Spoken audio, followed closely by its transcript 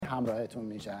همراهتون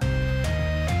میشم.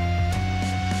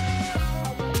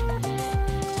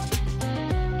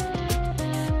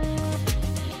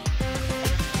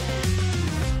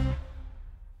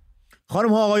 خانم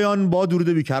ها آقایان، با درود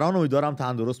بیکران، امیدوارم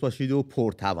تندرست باشید و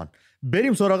پرتوان.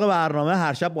 بریم سراغ برنامه.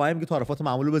 هر شب با هم که تعارفات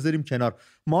معمول رو بذاریم کنار.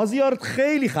 مازیار،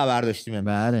 خیلی خبر داشتیم.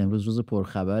 بله، امروز روز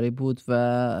پرخبری بود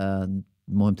و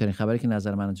مهمترین خبری که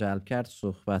نظر منو جلب کرد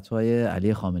صحبت‌های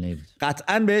علی خامنه‌ای بود.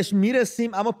 قطعاً بهش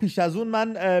میرسیم، اما پیش از اون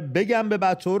من بگم به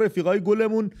بچه‌ها و رفیقای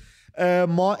گلمون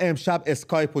ما امشب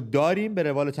اسکایپ رو داریم. به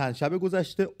روال چند شب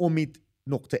گذشته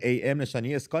امید.am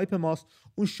نشانی اسکایپ ماست.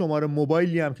 اون شماره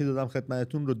موبایلی هم که دادم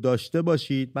خدمتتون رو داشته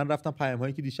باشید. من رفتم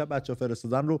پیام‌هایی که دیشب بچه‌ها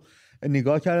فرستادن رو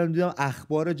نگاه کردم، دیدم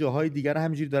اخبار جاهای دیگر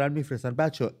همینجوری دارن میفرستن.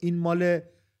 بچه‌ها این مال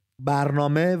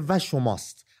برنامه و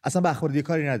شماست، اصلا به اخبار دیگه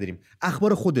کاری نداریم.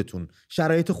 اخبار خودتون،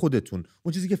 شرایط خودتون،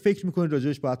 اون چیزی که فکر میکنید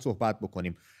راجعش باید صحبت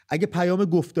بکنیم. اگه پیام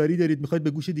گفتاری دارید میخواید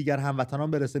به گوش دیگر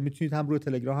هموطنان برسه، میتونید هم روی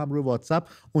تلگرام هم روی واتساپ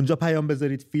اونجا پیام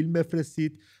بذارید، فیلم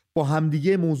بفرستید، با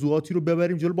همدیگه موضوعاتی رو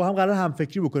ببریم جلو، با هم قرار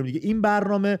همفکری بکنیم دیگه. این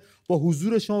برنامه با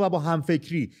حضور شما و با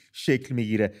همفکری شکل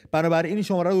میگیره. بنابراین این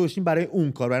شماره رو گذاشتیم برای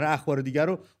اون کار. برای اخبار دیگر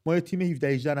رو ما یه تیم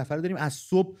 17-18 نفره داریم، از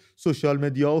صبح سوشال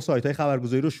مدیا و سایت‌های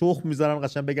خبرگزاری رو شخم می‌ذارن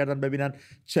قشنگ بگردن ببینن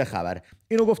چه خبره.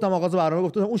 اینو گفتم آغاز برنامه،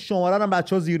 گفتم اون شماره رو هم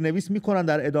بچه‌ها زیرنویس می‌کنن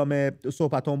در ادامه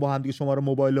صحبتامون با هم دیگه، شماره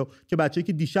موبایلو، که بچه‌ای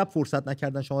که دیشب فرصت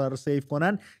نکردن شماره رو سیو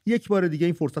کنن یک بار دیگه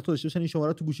این فرصت رو داشته باشن، این شماره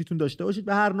رو تو گوشیتون داشته باشید،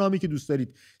 به هر نامی که دوست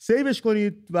دارید سیوش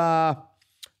کنید و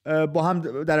با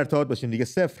هم در ارتباط باشیم دیگه.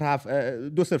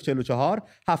 2044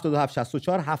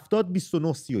 7764 70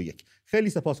 29 31. خیلی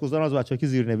سپاسگزارم از بچه‌ها که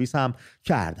زیرنویس هم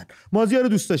کردن. مازیار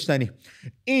دوست داشتنی،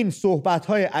 این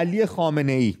صحبت‌های علی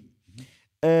خامنه‌ای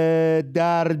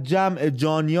در جمع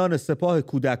جانیان سپاه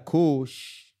کودک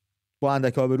کش با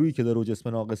اندک آبرویی که داره و جسم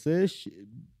ناقصش،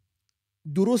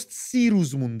 درست 30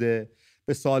 روز مونده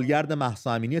به سالگرد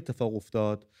مهسا امینی اتفاق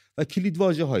افتاد و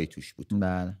کلیدواژه‌هایی توش بود.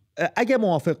 بله، اگه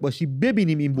موافق باشی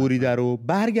ببینیم این بریده رو،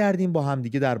 برگردیم با هم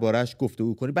دیگه درباره‌اش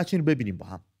گفتگو کنیم. بچه اینو ببینیم با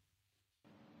هم.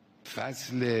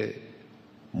 فصل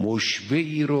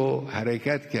مشبعی رو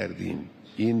حرکت کردیم.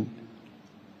 این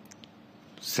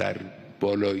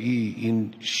سربالایی،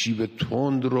 این شیب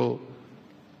تند رو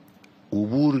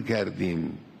عبور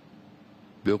کردیم،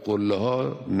 به قله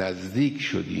ها نزدیک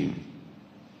شدیم.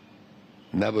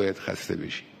 نباید خسته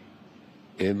بشیم.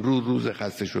 امروز روز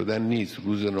خسته شدن نیست،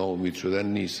 روز ناامید شدن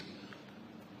نیست.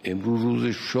 امروز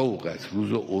روز شوق است،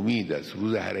 روز امید است،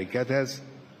 روز حرکت است.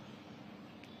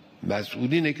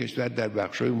 مسئولین کشور در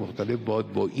بخش‌های مختلف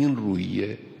باید با این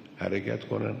روحیه حرکت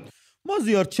کنن.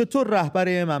 مازیار، چطور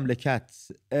رهبر مملکت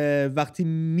وقتی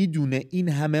میدونه این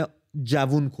همه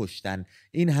جوون کشتن،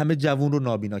 این همه جوون رو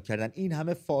نابینا کردن، این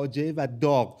همه فاجعه و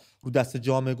داغ رو دست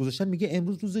جامعه گذاشتن، میگه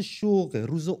امروز روز شوقه،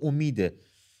 روز امیده؟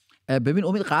 ببین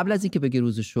امید، قبل از اینکه بگه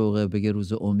روز شوقه، بگه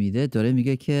روز امیده، داره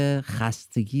میگه که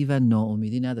خستگی و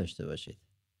ناامیدی نداشته باشید.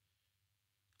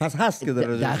 پس هست که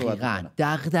داره دقیقاً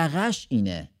دغدغش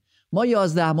اینه. ما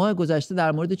 11 ماه گذشته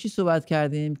در مورد چی صحبت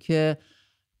کردیم؟ که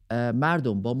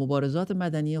مردم با مبارزات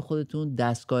مدنی خودتون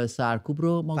دستگاه سرکوب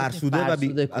رو ما فرسوده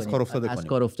و از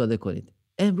کار افتاده کنید.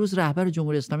 امروز رهبر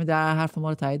جمهوری اسلامی در حرف ما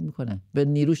رو تایید میکنه. به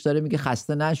نیروش داره میگه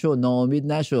خسته نشو،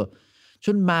 ناامید نشو.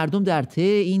 چون مردم در طی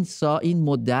این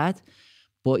مدت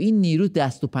با این نیرو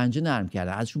دست و پنجه نرم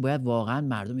کردن. ازشون باید واقعا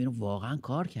مردم اینو واقعا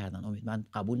کار کردن. امید، من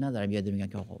قبول ندارم یاد میگن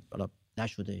که آقا حالا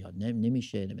نشده یا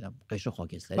نمیشه، نمیدونم قشر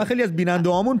خاکستری. من خیلی از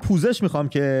بینندگانمون پوزش میخوام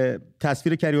که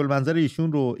تصویر کریالمنظر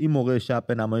ایشون رو این موقع شب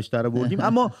به نمایش در آوردیم،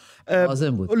 اما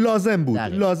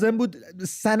لازم بود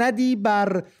سندی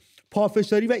بر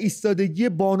پافشاری و ایستادگی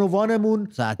بانوانمون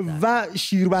و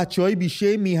شیربچه‌های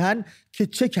بیشه میهن که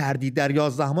چه کردید در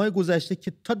 11 ماه گذشته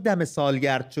که تا دم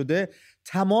سالگرد شده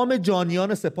تمام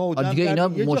جانیان سپاه و جمع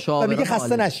کردید و میگه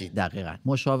خسته نشید. دقیقاً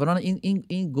مشاوران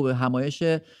این همایش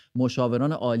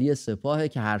مشاوران عالی سپاه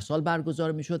که هر سال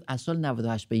برگزار میشد، از سال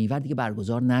 98 به این ور دیگه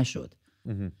برگزار نشد،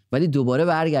 ولی دوباره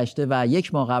برگشته و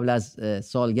 1 ماه قبل از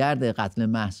سالگرد قتل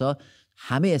مهسا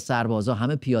همه سربازا،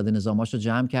 همه پیاده نظاماشو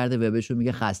جمع کرده و بهشون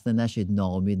میگه خسته نشید،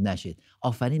 ناامید نشید.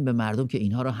 آفرین به مردم که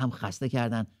اینها رو هم خسته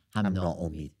کردن هم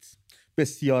ناامید.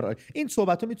 بسیار این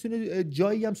صحبت ها میتونه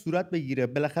جایی هم صورت بگیره.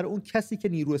 بالاخره اون کسی که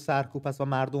نیروی سرکوب است و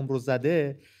مردم رو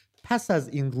زده، پس از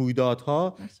این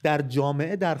رویدادها در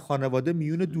جامعه، در خانواده،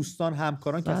 میون دوستان،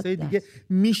 همکاران، کسای دیگه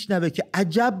میشنوه که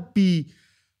عجب بی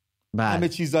همه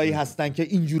چیزایی هستن که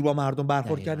اینجور با مردم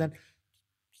برخورد کردن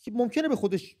که ممکنه به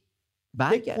خودش 100%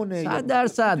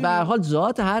 به هر حال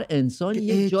ذات هر انسانی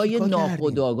یه جای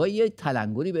ناخودآگاه یه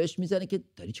تلنگری بهش میزنه که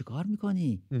داری چه کار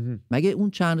میکنی. مگه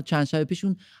اون چند شب پیش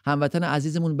اون هموطن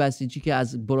عزیزمون بسیجی که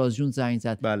از برازیل زنگ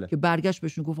زد که برگشت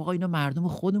بهشون گفت آقا اینا مردم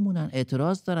خودمونن،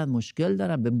 اعتراض دارن، مشکل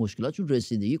دارن، به مشکلاتشون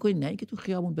رسیدگی کنین، نه اینکه تو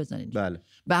خیابون بزنین.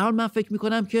 به هر حال من فکر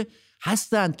میکنم که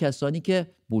هستند کسانی که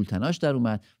بولتناش در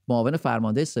اومد، معاون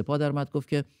فرمانده سپاه در اومد گفت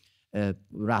که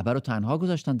رهبر رو تنها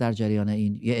گذاشتن در جریان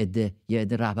این، یه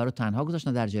عده رهبر رو تنها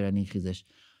گذاشتن در جریان این خیزش.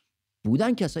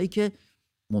 بودن کسایی که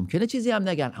ممکنه چیزی هم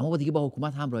نگن اما دیگه با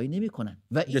حکومت همراهی نمیکنن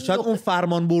و این شاید اون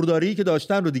فرمان برداری که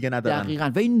داشتن رو دیگه ندارن.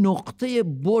 دقیقاً. و این نقطه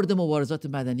برد مبارزات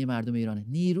مدنی مردم ایرانه.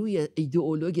 نیروی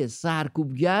ایدئولوژی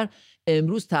سرکوبگر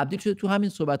امروز تبدیل شده، تو همین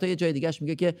صحبت‌ها یه جای دیگه‌اش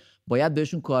میگه که باید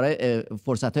بهشون کارهای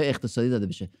فرصت‌های اقتصادی داده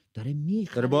بشه. داره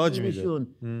میخره، داره باج میده،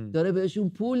 داره بهشون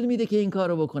پول میده که این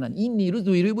کارو بکنن. این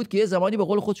نیروی بود که یه زمانی به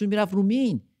قول خودشون میرفت رو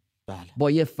مین.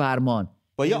 با یه فرمان،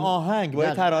 با یه آهنگ، با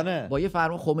یه ترانه، با یه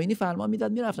فرمان خمینی فرمان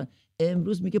میداد میرفتن.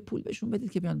 امروز میگه پول بهشون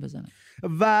بدید که بیان بزنن.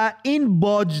 و این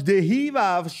باجدهی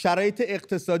و شرایط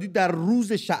اقتصادی در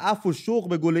روز شعف و شوق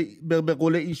به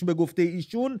قول ایشون، به گفته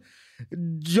ایشون،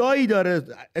 جایی داره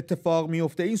اتفاق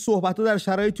میفته. این صحبت‌ها در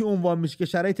شرایطی عنوان میشه که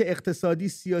شرایط اقتصادی،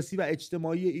 سیاسی و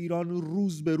اجتماعی ایران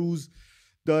روز به روز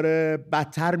داره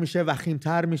بدتر میشه،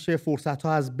 وخیم‌تر میشه،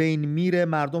 فرصت‌ها از بین میره،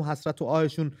 مردم حسرت و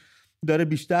آهشون داره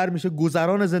بیشتر میشه،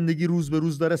 گذران زندگی روز به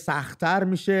روز داره سخت‌تر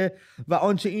میشه و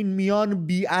آنچه این میان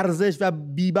بی ارزش و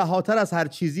بی بهاتر از هر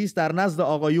چیزی است در نزد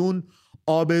آقایون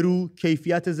آبرو،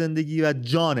 کیفیت زندگی و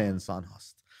جان انسان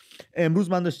هاست. امروز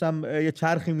من داشتم یه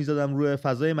چرخی میزدم روی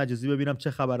فضای مجازی ببینم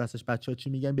چه خبر هستش، بچه‌ها چی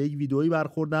میگن. به یک ویدئویی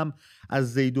برخوردم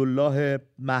از زیدالله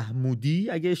محمودی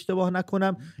اگه اشتباه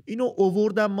نکنم. اینو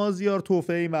آوردم مازیار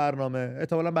توفیق این برنامه.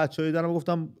 احتمالاً بچه‌ها دیدن،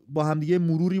 گفتم با هم دیگه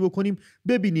مروری بکنیم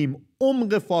ببینیم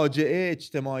عمق فاجعه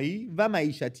اجتماعی و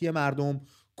معیشتی مردم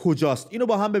کجاست. اینو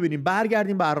با هم ببینیم،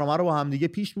 برگردیم برنامه رو با هم دیگه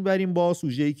پیش میبریم با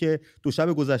سوژه‌ای که دو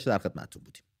شب گذشته در خدمتتون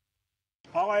بودیم.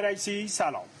 آقای رئیسی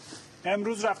سلام.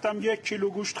 امروز رفتم 1 کیلو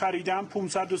گوشت خریدم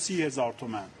 530,000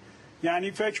 تومان.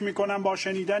 یعنی فکر میکنم با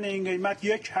شنیدن این قیمت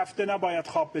 1 هفته نباید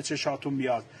خواب به چشاتون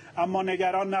بیاد. اما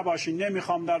نگران نباشین،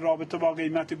 نمیخوام در رابطه با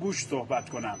قیمت گوشت صحبت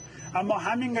کنم. اما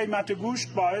همین قیمت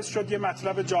گوشت باعث شد یه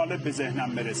مطلب جالب به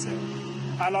ذهنم برسه.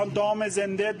 الان دام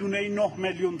زنده دونه 9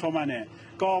 میلیون تومنه،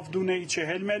 گاو دونه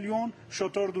 40 میلیون،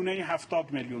 شتر دونه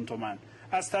 70 میلیون تومان.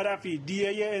 از طرفی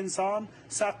دیه انسان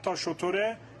 100 تا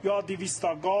شتره یا 200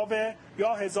 تا گاوه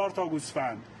یا 1000 تا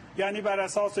گوسفند. یعنی بر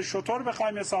اساس شتر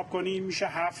بخوایم حساب کنیم میشه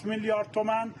 7 میلیارد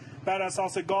تومان، بر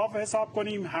اساس گاو حساب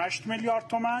کنیم 8 میلیارد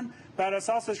تومان، بر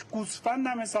اساس گوسفند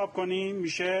هم حساب کنیم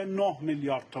میشه 9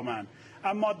 میلیارد تومان.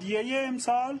 اما دیه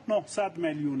امسال 900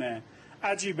 میلیونه.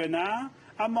 عجیبه نه؟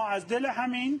 اما از دل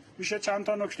همین میشه چند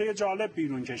تا نکته جالب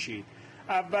بیرون کشید.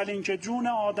 اول اینکه جون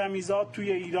آدمیزاد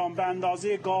توی ایران به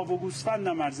اندازه گاو و گوسفند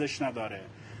هم ارزش نداره.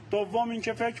 دوم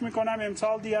اینکه فکر میکنم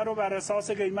امسال دیگه رو بر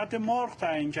اساس قیمت مرغ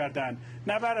تعیین کردن،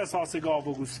 نه بر اساس گاو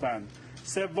و گوسفند.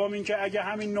 سوم اینکه اگه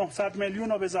همین 900 میلیون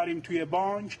رو بذاریم توی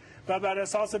بانک و بر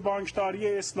اساس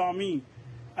بانکداری اسلامی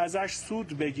ازش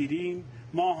سود بگیریم،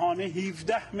 ماهانه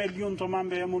 17 میلیون تومان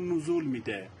بهمون نزول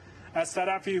میده. از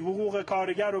طرفی حقوق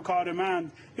کارگر و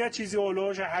کارمند یه چیزی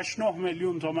اولوش 8-9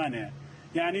 میلیون تومنه،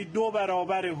 یعنی 2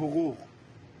 برابر حقوق.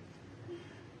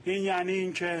 این یعنی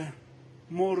اینکه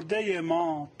مرده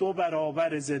ما 2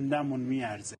 برابر زندمون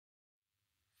میارزه.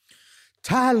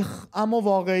 تلخ اما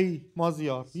واقعی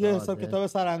مازیار. یه حساب کتاب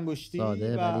سرانگشتی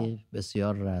ساده ولی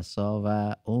بسیار رسا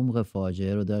و عمق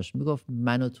فاجعه رو داشت. میگفت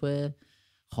من و تو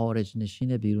خارج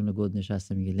نشین بیرون گود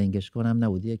نشسته، میگه لنگش کنم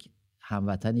نبود، یک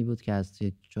هموطنی بود که از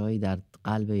جایی در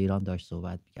قلب ایران داشت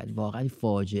صحبت میکرد. واقعا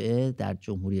فاجعه در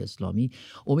جمهوری اسلامی.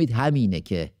 امید همینه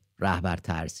که رهبر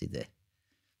ترسیده،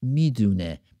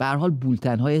 میدونه. به هر حال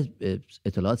بولتن‌های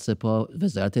اطلاعات سپاه،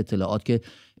 وزارت اطلاعات که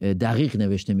دقیق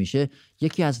نوشته میشه،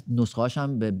 یکی از نسخه‌هاش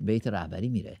هم به بیت رهبری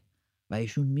میره و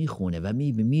ایشون میخونه و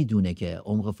میدونه که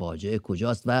عمق فاجعه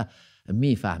کجاست و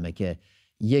میفهمه که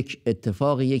یک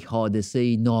اتفاق، یک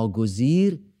حادثه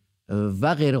ناگزیر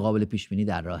و غیر قابل پیش بینی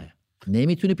در راهه.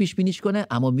 نمیتونه پیش بینیش کنه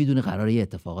اما میدونه قراره یه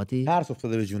اتفاقاتی ترس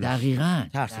افتاده به جونش. دقیقاً.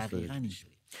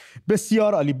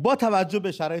 بسیار عالی. با توجه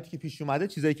به شرایطی که پیش اومده،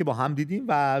 چیزایی که با هم دیدیم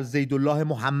و زیدالله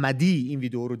محمدی این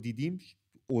ویدیو رو دیدیم،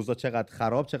 اوضاع چقدر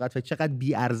خراب، چقدر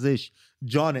بی ارزش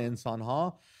جان انسان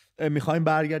ها، میخوایم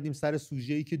برگردیم سر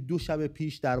سوژه‌ای که 2 شب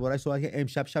پیش درباره‌اش صحبت کردیم.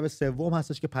 امشب شب سوم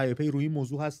هستش که پیاپی روی این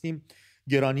موضوع هستیم.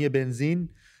 گرانی بنزین،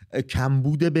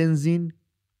 کمبود بنزین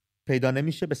پیدا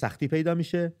نمیشه، به سختی پیدا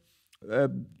میشه.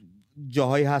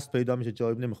 جاهایی هست پیدا میشه،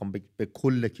 جایی نمیخوام به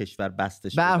کل کشور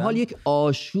بستش به هر حال یک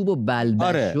آشوب و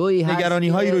بلبشویی هست،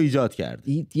 نگرانی‌هایی رو ایجاد کرد.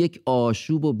 یک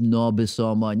آشوب و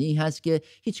نابسامانی هست که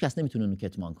هیچ کس نمیتونه اون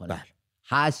کتمان کنه. بله.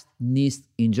 هست نیست،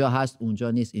 اینجا هست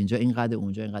اونجا نیست، اینجا اینقدر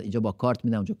اونجا اینقدر، اینجا با کارت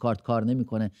میدم اونجا کارت کار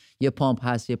نمیکنه، یه پامپ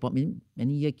هست یه پامپ،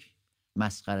 یعنی یک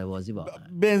مسخره بازی واقعا.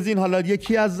 بنزین حالا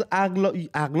یکی از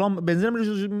اقلام بنزین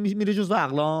میره جزو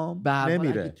اقلام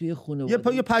نمیره توی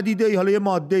خانواده یه پدیده‌ای، حالا یه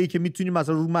ماده‌ای که میتونی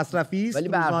مثلا رو مصرفی است، ولی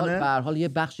به هر حال یه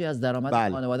بخشی از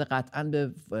درآمد خانواده قطعاً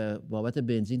به بابت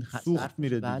بنزین سوخت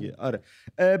میره دیگه. آره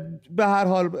به هر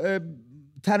حال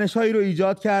تنش‌هایی رو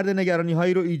ایجاد کرده،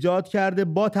 نگرانی‌هایی رو ایجاد کرده.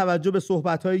 با توجه به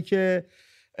صحبت‌هایی که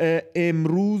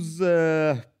امروز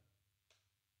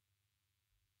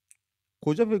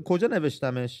کجا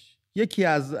نوشتمش، یکی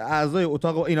از اعضای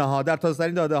اتاق اینها در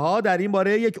تازه‌ترین داده‌ها در این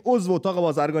باره یک عضو اتاق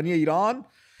بازرگانی ایران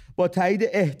با تایید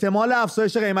احتمال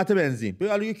افزایش قیمت بنزین.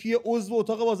 حالا یکی عضو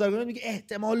اتاق بازرگانی میگه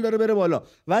احتمال داره بره بالا،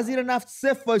 وزیر نفت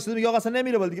صفر وایساده میگه آقا اصلا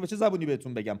نمیره بالا دیگه. به چه زبونی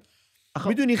بهتون بگم؟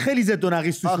 میدونی خیلی زد و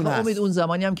نقیص توشون هست. امید اون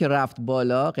زمانی هم که رفت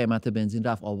بالا قیمت بنزین،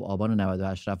 رفت آبان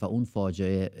 98 رفت و اون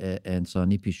فاجعه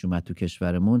انسانی پیش اومد تو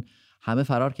کشورمون، همه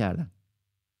فرار کردن.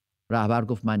 رهبر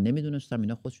گفت من نمیدونستم،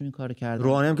 اینا خودشون این کارو کردن.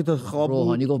 روحانی هم که تو خواب بود.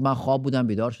 روحانی گفت من خواب بودم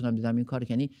بیدار شدم دیدم این کارو.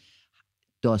 یعنی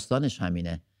داستانش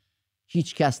همینه.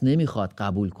 هیچ کس نمیخواد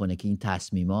قبول کنه که این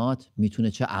تصمیمات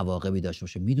میتونه چه عواقبی داشته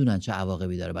باشه. میدونن چه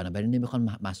عواقبی داره، بنابراین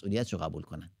نمیخوان مسئولیتشو قبول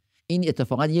کنن. این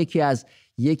اتفاقا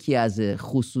یکی از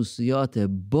خصوصیات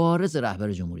بارز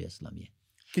رهبر جمهوری اسلامیه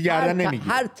که گردن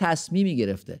نمیگیره. هر تصمیمی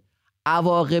گرفته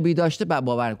عواقبی داشته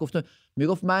باور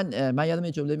میگفت من یادم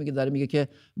یه جمله میگه که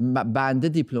بنده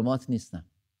دیپلمات نیستم،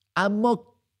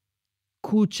 اما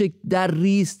کوچک در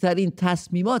ریزترین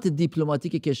تصمیمات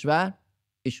دیپلماتیک کشور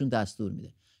ایشون دستور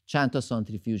میده. چند تا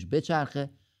سانتریفیوژ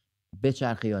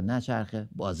بچرخه یا نچرخه،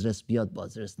 بازرس بیاد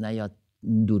بازرس نیاد،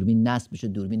 دوربین نصب بشه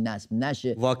دوربین نصب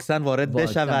نشه، واکسن وارد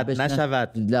بشود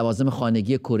نشود، لوازم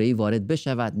خانگی کره‌ای وارد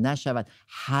بشود نشود،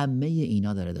 همه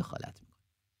اینا داره دخالت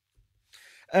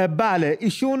میکنه. بله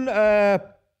ایشون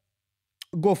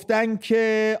گفتن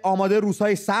که آماده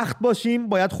روزهای سخت باشیم،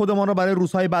 باید خودمان رو برای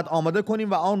روزهای بعد آماده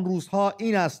کنیم و آن روزها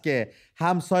این است که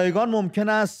همسایگان ممکن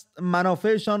است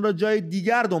منافعشان را جای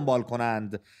دیگر دنبال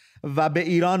کنند و به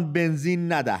ایران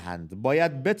بنزین ندهند.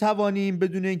 باید بتوانیم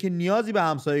بدون اینکه نیازی به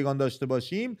همسایگان داشته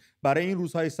باشیم برای این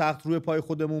روزهای سخت روی پای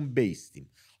خودمون بایستیم.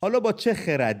 حالا با چه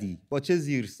خردی، با چه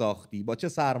زیرساختی، با چه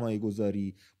سرمایه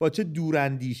گذاری، با چه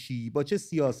دوراندیشی، با چه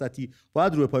سیاستی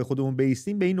باید روی پای خودمون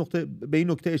بایستیم، به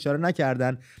این نکته اشاره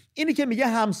نکردن. اینی که میگه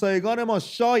همسایگان ما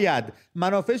شاید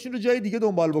منافعشون رو جای دیگه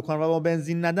دنبال بکنن و با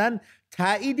بنزین ندن،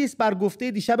 تأییدی است بر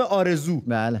گفته دیشب آرزو.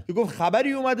 بله. که گفت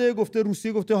خبری اومده، گفته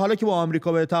روسیه گفته حالا که با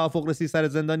آمریکا به توافق رسید سر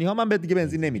زندانی ها، من به دیگه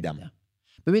بنزین نمیدم.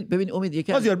 ببین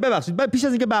امید، مازیار ببخشید پیش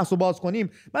از اینکه بحثو باز کنیم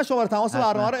من شماره تماس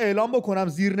برنامه رو اعلام بکنم،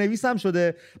 زیرنویسم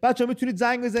شده، بچه‌ها میتونید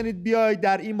زنگ بزنید بیاید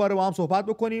در این باره با هم صحبت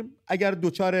بکنیم. اگر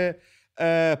دچار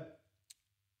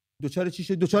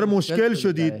مشکل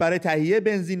شدید برای تهیه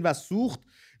بنزین و سوخت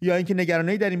یا اینکه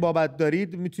نگرانی در این بابت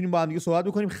دارید، میتونیم با هم دیگه صحبت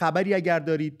بکنیم. خبری اگر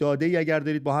دارید، داده‌ای اگر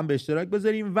دارید، با هم به اشتراک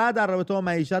بذاریم و در رابطه با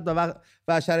معیشت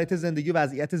و شرایط زندگی،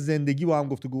 وضعیت زندگی با هم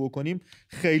گفتگو بکنیم.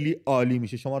 خیلی عالی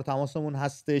میشه. شماره تماسمون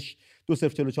هستش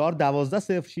 2044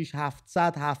 1206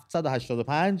 700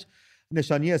 785.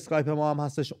 نشانی اسکایپ ما هم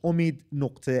هستش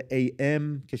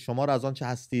امید.am که شما رو از آن چه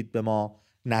هستید به ما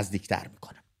نزدیکتر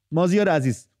میکنه. مازیار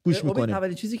عزیز گوش میکنیم.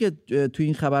 اولین چیزی که تو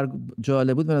این خبر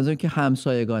جالب بود به نظر که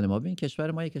همسایگان ما، ببین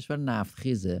کشور ما یک کشور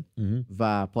نفتخیزه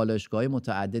و پالایشگاه‌های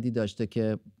متعددی داشته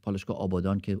که پالایشگاه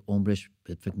آبادان که عمرش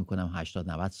فکر میکنم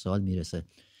 80-90 سال میرسه،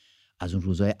 از اون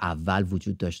روزهای اول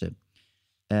وجود داشته.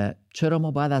 چرا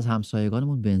ما باید از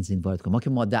همسایگانمون بنزین وارد کنیم؟ ما که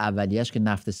ماده اولیه‌اش که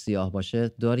نفت سیاه باشه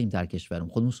داریم در کشورمون،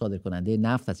 خودمون صادر کننده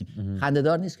نفت هستیم.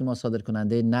 خنده‌دار نیست که ما صادر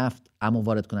کننده نفت اما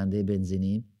وارد کننده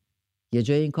بنزینیم؟ یه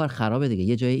جای این کار خرابه دیگه،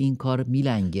 یه جای این کار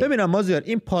میلنگه. ببینم مازیار،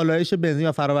 این پالایش بنزین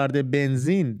و فراورده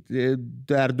بنزین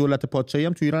در دولت پادشاهی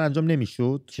هم تو ایران انجام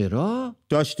نمیشد؟ چرا؟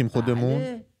 داشتیم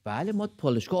خودمون. بله ما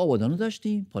پالایشگاه آبادانو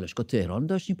داشتیم، پالایشگاه تهران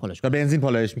داشتیم، پالایشگاه بنزین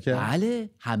پالایش میکرد. بله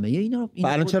همه اینا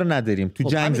الان چرا نداریم؟ تو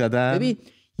جنگ زدن. ببین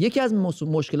یکی از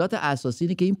مشکلات اساسی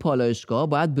اینه که این پالایشگاه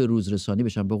باید به روز رسانی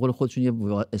بشن. به قول خودشون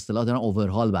یه اصطلاح دارن،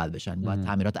 اوورهال باید بشن، باید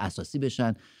تعمیرات اساسی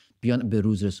بشن، بیان به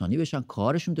روز رسانی بشن،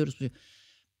 کارشون درست بشه.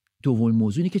 دومین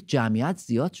موضوع اینه که جمعیت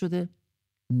زیاد شده،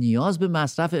 نیاز به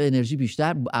مصرف انرژی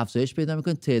بیشتر افزایش پیدا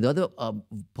میکنه، تعداد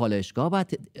پالایشگاه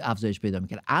باید افزایش پیدا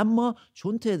میکنه. اما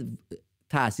چون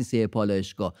تأسیس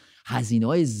پالایشگاه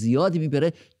هزینه‌های زیادی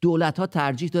میبره، دولت‌ها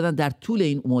ترجیح دادن در طول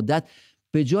این مدت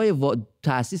به جای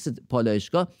تأسیس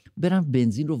پالایشگاه برن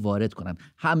بنزین رو وارد کنن.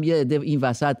 هم یه عده این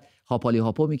وسط هاپالی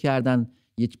هاپو میکردن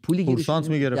یه پولی پورسانت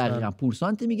میگرفتن. دقیقاً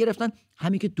پورسانت میگرفتن،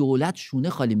 همین که دولت شونه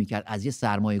خالی میکرد از یه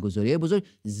سرمایه‌گذاری بزرگ،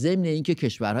 ضمن اینکه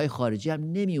کشورهای خارجی هم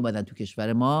نمی اومدن تو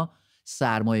کشور ما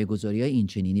سرمایه‌گذاری‌های این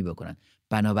چنینی بکنن.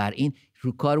 بنابراین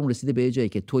رو کارمون رسیده به جایی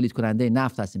که تولید کننده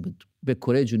نفت هستیم، به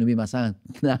کره جنوبی مثلا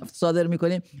نفت صادر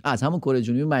میکنیم، از همون کره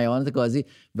جنوبی میعانات گازی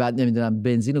و نمیدونم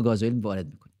بنزین و گازوئیل وارد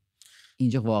میکنیم.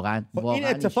 اینجا واقعا این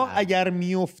اتفاق اگر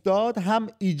میافتاد هم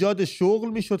ایجاد شغل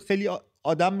میشد، خیلی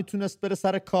آدم میتونست بره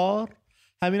سر کار،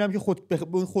 همین هم که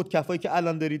خودکفایی که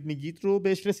الان دارید میگید رو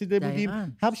بهش رسیده بودیم،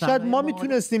 هم شاید ما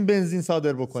میتونستیم بنزین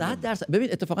صادر بکنیم. 100%. ببین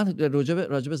اتفاقا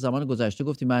راجب زمان گذشته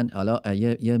گفتی، من حالا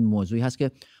یه موضوعی هست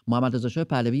که محمد رضا شاه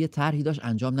پهلوی یه طرحی داشت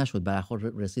انجام نشد،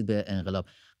 برخورد رسید به انقلاب.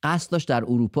 قصد داشت در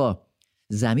اروپا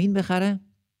زمین بخره،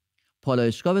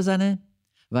 پالایشگاه بزنه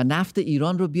و نفت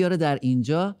ایران رو بیاره در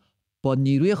اینجا با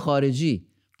نیروی خارجی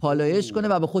پالایش کنه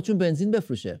و به خودشون بنزین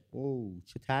بفروشه.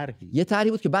 چه طرحی! یه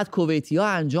طرحی بود که بعد کویتی‌ها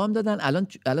انجام دادن.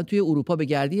 الان توی اروپا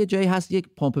بگردی یه جایی هست، یک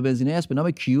پمپ بنزینی هست به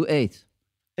نام Q8.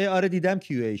 آره دیدم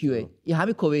Q8. این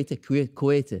همین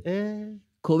کویت.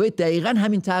 کویت دقیقاً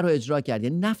همین طرح رو اجرا کرد،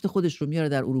 یعنی نفت خودش رو میاره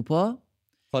در اروپا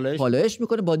پالایش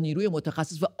میکنه با نیروی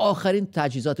متخصص و آخرین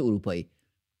تجهیزات اروپایی،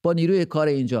 با نیروی کار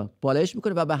اینجا پالایش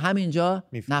میکنه و به همینجا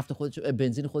نفت خودش،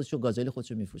 بنزین خودش و گازوئیل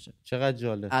خودش رو میفروشه. چقدر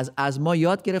جالب. از ما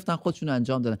یاد گرفتن، خودشون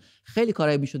انجام دادن. خیلی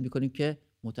کارایی میشد میکنیم که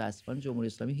متاسفانه جمهوری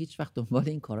اسلامی هیچ وقت دنبال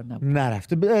این کارا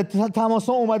نرفته.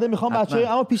 تماسا اومده. میخوام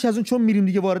بچه‌ها، اما پیش از اون چون میریم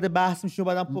دیگه وارد بحث میشیم،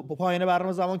 بعدم پایان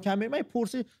برنامه زمان کم میشه، من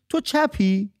پرسید تو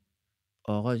چپی؟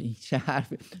 آقا این چه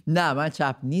حرفی؟ نه من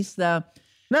چپ نیستم.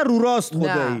 نه رو راست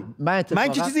خدایی. من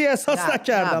که چیزی احساس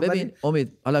نکردم. ببین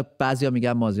امید، حالا بعضیا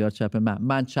میگن مازیار چپه،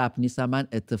 من چپ نیستم. من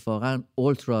اتفاقا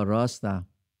اولترا راستم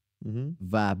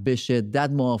و به شدت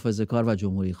محافظه‌کار و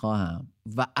جمهوری خواهم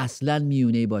و اصلا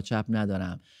میونه‌ای با چپ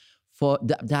ندارم.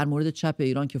 در مورد چپ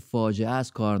ایران که فاجعه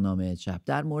است کارنامه چپ.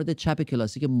 در مورد چپ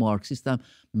کلاسیک مارکسیستم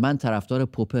من طرفدار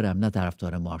پوپرم، نه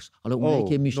طرفدار مارکس. حالا اونایی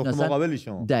که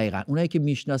میشناسن، دقیقاً اونایی که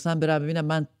میشناسن برن ببینن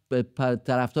من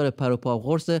طرفدار پر و پا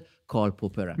قرص کارل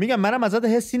پوپرم. میگم منم ازت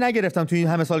حسی نگرفتم تو این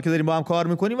همه سال که داریم با هم کار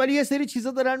میکنیم، ولی یه سری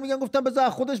چیزا دارن میگن، گفتم بذار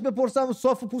خودش بپرسم،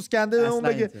 صاف و پوست کنده اون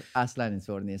بگه. اصلا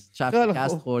اینطور نیست. چپ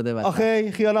کست خورده.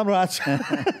 آخه خیالم راحت شد.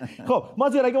 خب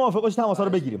مازیار اگه موافق باشی تماسا رو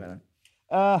بگیریم.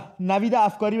 نوید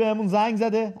افکاری بهمون زنگ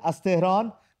زده از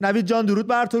تهران. نوید جان درود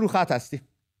بر تو، رو خط هستی.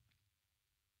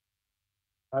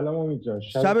 سلام امید جان.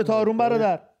 شب تارون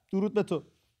برادر، درود به تو.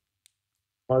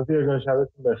 مازیار جان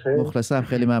شبتون بخیر. مخلصم،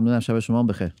 خیلی ممنونم. شب شما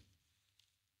بخیر.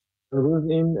 روز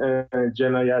این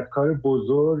جنایتکار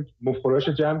بزرگ مفخوراش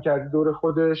جمع کرده دور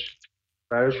خودش،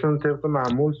 برایشون طبق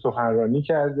معمول سخنرانی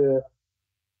کرده.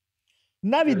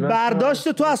 نوید برداشت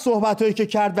تو از صحبتایی که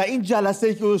کرد و این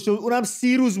جلسه‌ای که گذاشته بود، اونم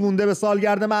 30 روز مونده به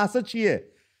سالگرد مهسا،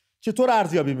 چیه؟ چطور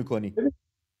ارزیابی میکنی؟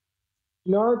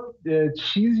 اینا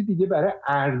چیزی دیگه برای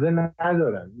عرضه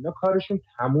ندارن، اینا کارشون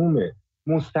تمومه،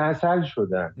 مستحصل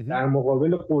شدن در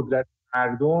مقابل قدرت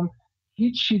مردم،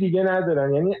 هیچی دیگه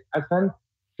ندارن. یعنی اصلا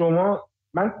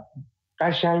من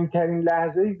قشنگترین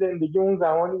لحظه زندگی اون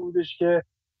زمانی بودش که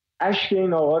اشک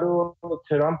این آقا رو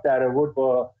ترامپ در آورد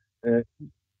با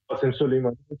قاسم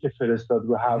سلیمانی که فرستاد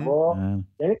رو هوا.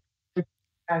 یعنی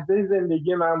لحظه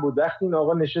زندگی من بود وقتی این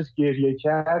آقا نشست گریه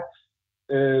کرد.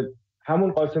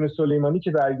 همون قاسم سلیمانی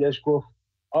که برگشت گفت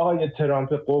آقای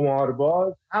ترامپ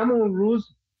قمارباز، همون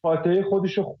روز فاتحه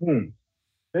خودشو خوند،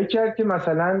 فکر کرد که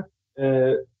مثلا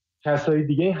کسای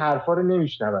دیگه این حرفا رو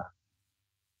نمیشنون،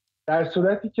 در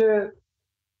صورتی که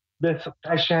به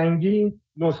قشنگی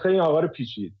نسخه این آقا رو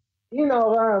پیچید. این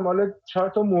آقا هم حالا 4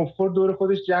 تا مفخور دور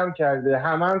خودش جمع کرده،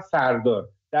 هم سردار.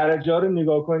 درجه ها رو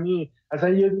نگاه کنی اصلا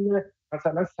یه دونه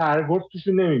مثلا سرگرد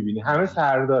توشون نمیبینی، همه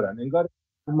سردارن، انگار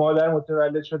مادر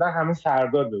متولد شدن همه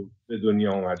سردار به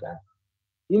دنیا اومدن.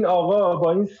 این آقا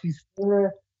با این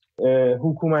سیستم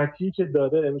حکومتی که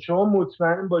داره، شما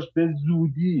مطمئن باش به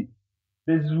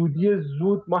زودی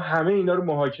زود ما همه اینا رو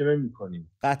محاکمه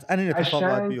میکنیم. قطعا این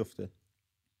اتفاقات بیفته.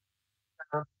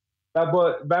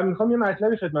 و میخوام یه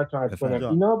مطلبی خدمتتون عرض کنم.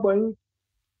 اینا با این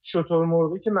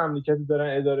شترمرغی که مملکتی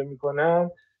دارن اداره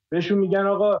میکنن، بهشون میگن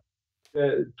آقا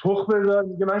تخم بذار،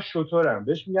 میگه من شترم.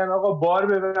 بهش میگن آقا بار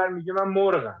ببر، میگه من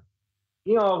مرغم.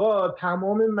 این آقا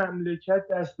تمام مملکت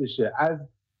دستشه، از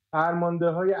فرمانده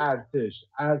های ارتش،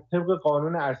 از طبق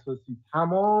قانون اساسی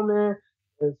تمام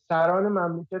سران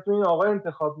مملکت رو این آقا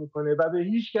انتخاب میکنه و به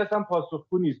هیچ کس هم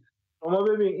پاسخگو نیست. شما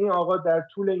ببین این آقا در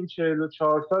طول این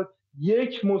 44 سال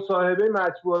یک مصاحبه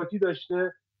مطبوعاتی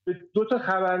داشته، به 2 تا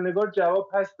خبرنگار جواب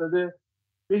پس داده،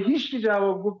 به هیچ کی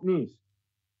جوابگو نیست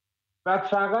و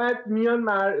فقط میان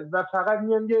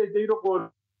یه عده‌ای رو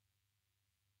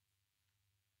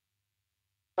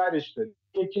قربانش داره.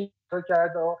 یکی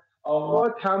کرده آقا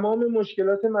تمام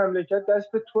مشکلات مملکت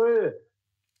دست توه،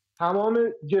 تمام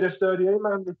گرفتاری‌های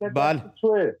مملکت دست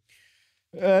توه.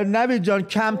 نوید جان،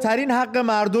 کمترین حق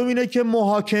مردم اینه که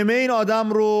محاکمه این آدم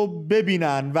رو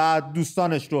ببینن و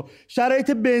دوستانش رو.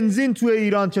 شرایط بنزین توی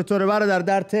ایران چطوره برادر؟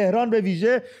 در تهران به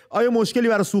ویژه آیا مشکلی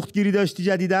برای سوختگیری داشتی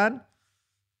جدیدن؟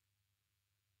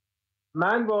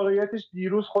 من واقعیتش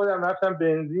دیروز خودم رفتم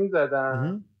بنزین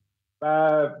زدم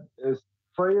و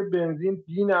صفای بنزین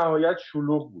بی نهایت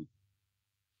شلوغ بود.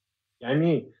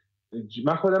 یعنی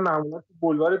من خودم معمولا تو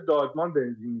بلوار دادمان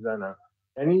بنزین میزنم،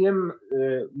 یعنی یه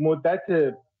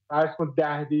مدت فرض کن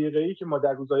 10 دقیقه‌ای که ما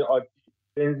در روزهای عادی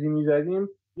بنزین میزدیم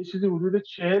یه چیزی حدود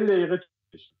 40 دقیقه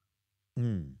کشید.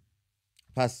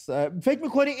 پس فکر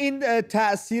میکنی این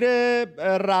تأثیر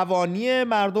روانی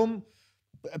مردم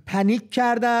پنیک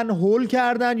کردن، هول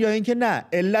کردن، یا اینکه نه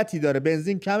علتی داره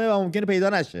بنزین کمه و ممکنه پیدا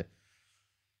نشه؟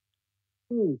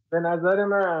 به نظر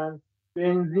من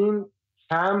بنزین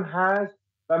کم هست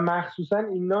و مخصوصا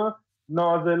اینا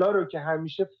نازلا رو که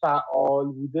همیشه فعال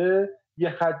بوده یه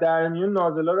خط در میون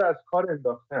نازلا رو از کار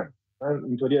انداختن. من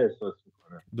اینطوری احساس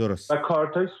میکنم. درست. و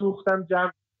کارتای سوختم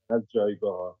جمع از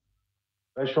جایگاه ها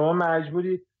و شما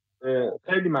مجبوری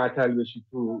خیلی معطل بشی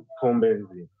تو پمپ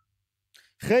بنزین.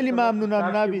 خیلی ممنونم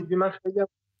نوید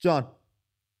جان.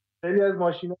 خیلی از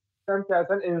ماشینا دیدم که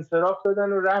اصلا انصراف دادن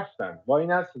و رفتن، وای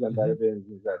نستدن در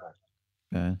بنزین زدن.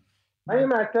 من یه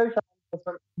مطلبی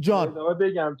جان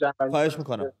بگم، خواهش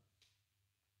میکنم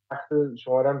وقت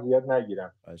شما رو زیاد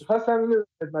نگیرم. خواستم اینو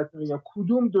خدمتتون بگم،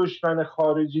 کدوم دشمن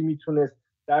خارجی میتونست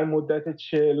در مدت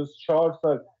 44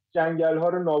 سال جنگل ها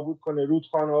رو نابود کنه،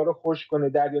 رودخانه ها رو خشک کنه،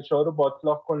 دریاچه ها رو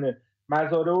باتلاق کنه،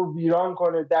 مزارع رو ویران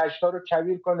کنه، دشت ها رو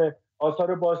کویر کنه،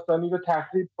 آثار باستانی رو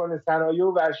تخریب کنه، صنایع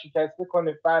رو ورشکسته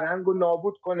کنه، فرهنگ رو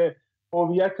نابود کنه،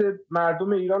 هویت مردم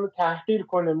ایران رو تحقیر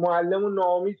کنه، معلم رو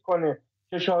ناامید کنه،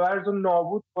 کشاورز رو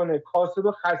نابود کنه، کاسب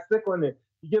رو خسته کنه؟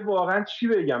 دیگه واقعا چی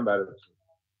بگم براتون؟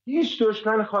 هیچ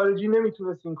دشمن خارجی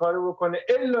نمیتونست این کارو بکنه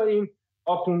الا این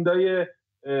آخوندای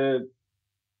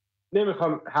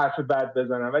نمیخوام حرف بد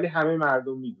بزنم ولی همه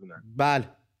مردم میدونن.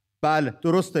 بله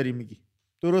درست داری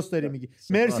میگی.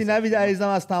 مرسی نوید عزیزم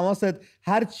از تماست.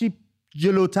 هرچی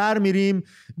جلوتر میریم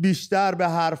بیشتر به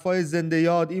حرفای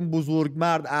زنده‌یاد این بزرگ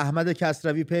مرد احمد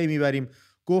کسروی پی میبریم.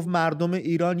 گفت مردم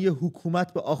ایران یه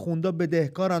حکومت به آخوندا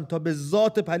بدهکارن تا به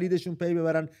ذات پلیدشون پی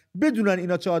ببرن، بدونن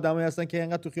اینا چه آدمایی هستن که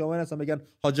اینقدر تو خیابان هستن بگن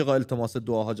حاج آقا التماس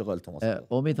دعا، حاج آقا التماس دعا.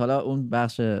 امید، حالا اون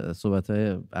بخش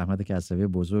صحبت‌های احمد کسروی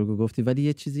بزرگو گفتی، ولی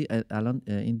یه چیزی الان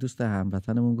این دوست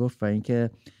هموطنمون گفت و اینکه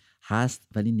هست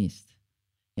ولی نیست،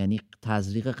 یعنی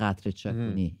تزریق قطره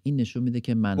چکونی. این نشون میده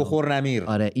که بخور نمیر.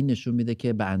 آره، این نشون میده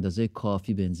که به اندازه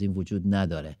کافی بنزین وجود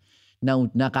نداره.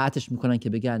 نه قطعش میکنن که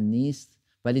بگن نیست،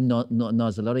 ولی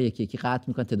نازلا رو یکی یکی قطع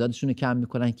میکنن، تعدادشون رو کم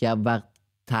میکنن که وقت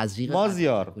تزریق.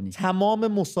 مازیار، تمام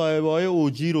مصاحبه‌های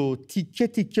اوجی رو تیکه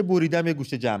تیکه بریدم یه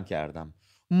گوشه جمع کردم.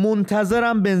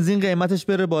 منتظرم بنزین قیمتش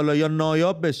بره بالا یا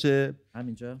نایاب بشه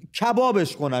همینجا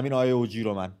کبابش کنم این آیه اوجی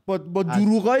رو. من با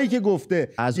دروغایی که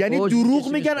گفته، یعنی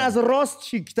دروغ میگن از راست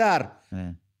چیکتر.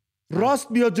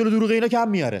 راست بیاد جلو دروغ اینا کم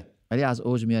میاره، ولی از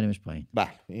اوج میاریمش پایین. بله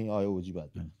این آیه اوجی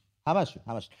باید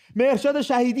همش. مهرشاد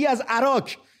شهیدی از عراق،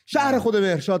 شهر خود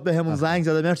مهرشاد، به همون زنگ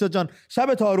زده. مهرشاد جان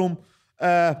شب تاروم،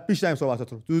 بیشتر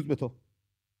صحبتات رو درود به تو.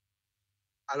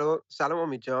 سلام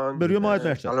امید جان. بروی ماهت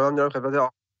مهرشاد. سلام دارم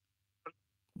خدمت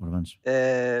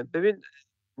ببین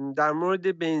در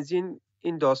مورد بنزین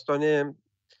این داستان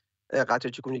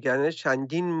قطره چکونی کردنش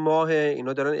چندین ماه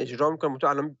اینا دارن اجرا میکنن، تو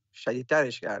الان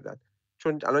شدیدترش کردن،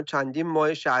 چون الان چندین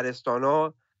ماه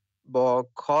شهرستانا با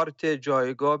کارت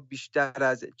جایگاه بیشتر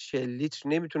از 40 لیتر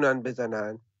نمیتونن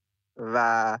بزنن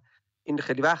و این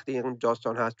خیلی وقت این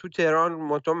داستان هست. تو تهران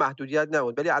محدودیت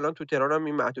نبود، ولی الان تو تهران هم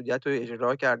این محدودیت رو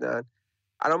اجرا کردن.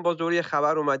 الان با زوری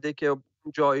خبر اومده که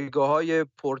جایگاه‌های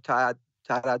پرتردد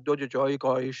یا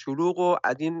جایگاه‌های شلوغ رو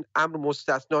از این امر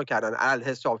مستثنا کردن علل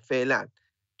حساب فعلا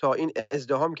تا این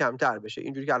ازدحام کمتر بشه،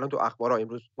 اینجوری که الان تو اخبارها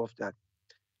امروز گفتن.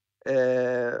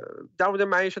 در مورد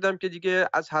معیشت هم که دیگه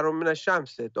از حرام من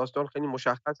الشمس، داستان خیلی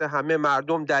مشخصه، همه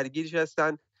مردم درگیرش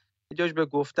هستن، احتیاج به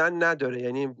گفتن نداره،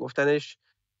 یعنی گفتنش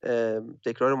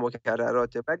تکرار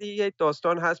مکرراته. ولی یه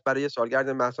داستان هست برای سالگرد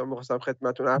مهسا می‌خواستم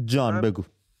خدمتتون جان بگو.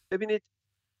 ببینید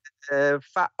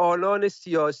فعالان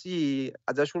سیاسی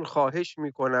ازشون خواهش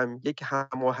میکنم یک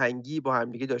هماهنگی با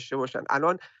همدیگه داشته باشن.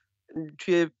 الان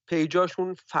توی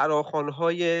پیجاشون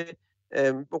فراخوان‌های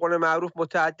به قول معروف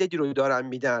متعددی رو دارن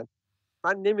میدن.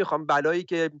 من نمیخوام بلایی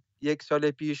که 1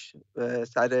 سال پیش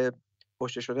سر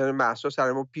کشته شدن مهسا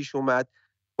سرمون پیش اومد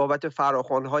بابت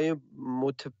فراخوان‌های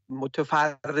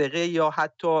متفرقه یا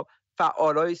حتی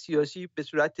فعالای سیاسی به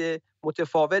صورت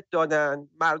متفاوت دادن،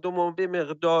 مردم رو به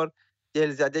مقدار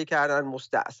دلزده کردن،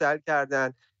 مستأصل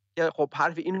کردن که خب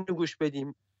حرف اینو گوش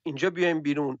بدیم، اینجا بیایم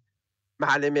بیرون،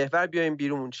 محل محور بیایم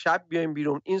بیرون، شب بیایم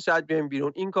بیرون، این ساعت بیایم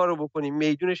بیرون، این کارو بکنیم،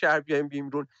 میدون شهر بیایم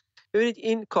بیرون. ببینید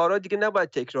این کارا دیگه نباید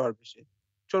تکرار بشه،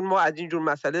 چون ما از این جور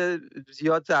مسئله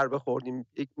زیاد ضربه خوردیم.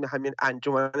 همین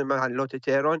انجمن محلات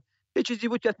تهران یه چیزی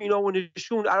بود که اینامو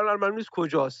نشون، الان معلوم نیست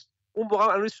کجاست. اون موقع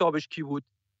معلوم نیست صاحبش کی بود.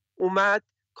 اومد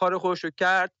کار خودش رو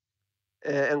کرد،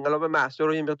 انقلاب محصول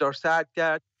رو یه مقدار سرد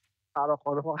کرد.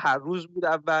 فراخوان‌ها هر روز بود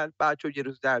اول، بعد شد یه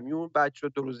روز در میون، بعد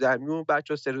شد 2 روز در میون، بعد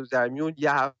شد 3 روز در میون،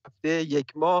 یه هفته،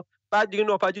 1 ماه، بعد دیگه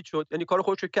ناپدید شد. یعنی کار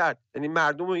خودش رو کرد، یعنی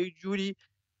مردم رو یه جوری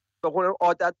به قول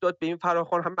عادت داد به این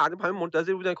فراخوان. هم مردم همین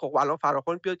منتظر بودن که خب الان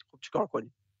فراخوان بیاد، خب چیکار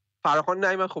کنیم؟ فراخوان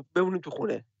نیومد، خب بمونیم تو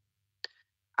خونه.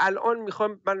 الان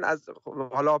میخوام من از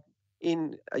حالا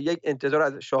این یک انتظار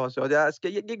از شاهزاده است که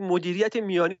یک مدیریت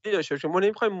میانی داشته باشه. ما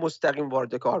نمیخوایم مستقیم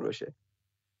وارد کار بشه.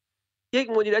 یک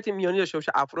مدیریت میانی داشته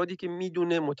باشه، افرادی که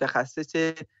میدونه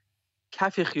متخصص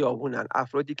کف خیابونن،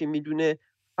 افرادی که میدونه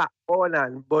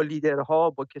فعالن، با لیدرها،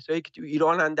 با کسایی که تو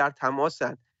ایرانن در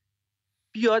تماسن،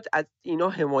 بیاد از اینا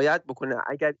حمایت بکنه.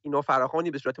 اگر اینا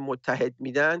فراخوانی به صورت متحد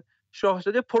میدن،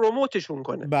 شاهزاده پروموتشون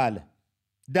کنه. بله،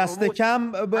 دست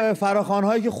کم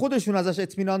فراخوان‌هایی که خودشون ازش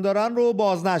اطمینان دارن رو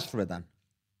بازنشر بدن.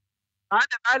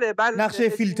 بله نقشه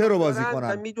فیلتر رو بازی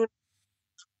کنن. میدون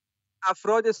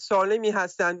افراد سالمی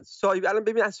هستن. الان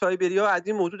ببین از سایبری‌ها از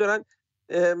این موضوع دارن،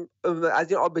 از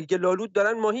این آب گلالود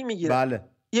دارن ماهی میگیرن. بله.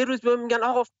 یه روز بهم میگن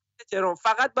آقا تهران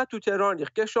فقط بعد تو تهران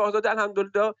ریخت، که شاهزاده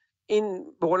الحمدلله این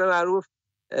به قول معروف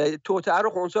توطئه رو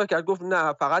خنثی کرد، گفت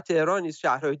نه فقط تهران نیست،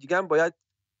 شهرهای دیگه هم باید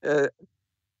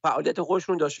فعالیت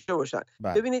خودشون داشته باشن.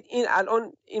 ببینید این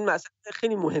الان این مسئله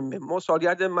خیلی مهمه. ما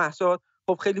سالگرد مهسا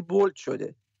خب خیلی بولد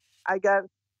شده.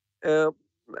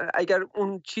 اگر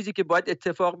اون چیزی که باید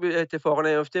اتفاق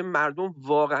نیفته، مردم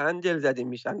واقعا دل زده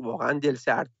میشن، واقعا دل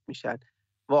سرد میشن،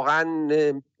 واقعا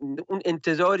اون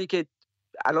انتظاری که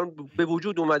الان به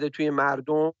وجود اومده توی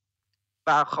مردم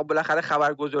و خب بالاخره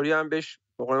خبرگزاری هم بهش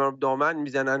دامن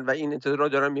میزنن و این انتظارا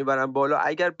دارن میبرن بالا.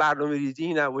 اگر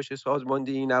برنامه‌ریزی نباشه،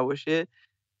 سازماندهی نباشه،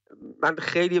 من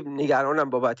خیلی نگرانم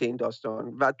بابت این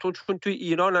داستان. و چون توی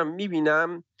ایرانم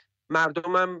میبینم،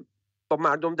 مردمم با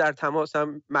مردم در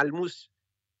تماسم، ملموس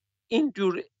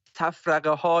اینجور تفرقه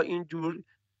ها، اینجور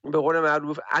به قول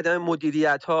معروف عدم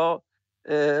مدیریت ها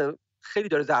خیلی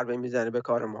داره ضربه میزنه به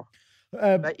کار ما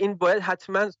و این باید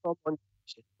حتما سازماندهی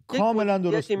بشه. کاملا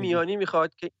درست میانی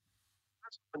میخواد که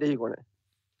سازماندهی کنه.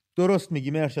 درست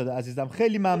میگی مرشد عزیزم،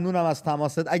 خیلی ممنونم از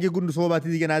تماست. اگه گونه صحبتی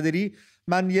دیگه نداری،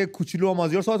 من یه کوچولو با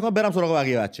مازیار صحبت کنم برم سراغ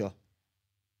بقیه بچه‌ها.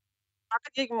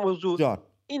 فقط یک موضوع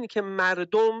این که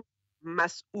مردم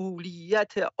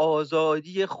مسئولیت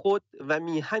آزادی خود و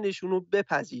میهنشون رو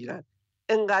بپذیرن،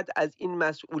 انقدر از این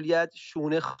مسئولیت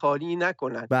شونه خالی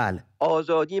نکنن. بله.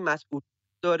 آزادی مسئولیت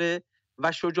داره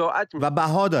و شجاعت و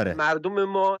بها داره. مردم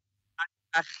ما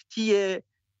بدبختی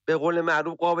به قول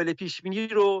معروف قابل پیش بینی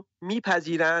رو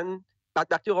میپذیرن.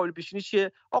 بدبختی قابل پیش بینی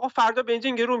چیه؟ آقا فردا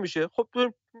بنزین گرون میشه، خب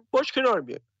باش کنار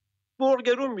میایم. مرغ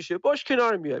گرون میشه، باش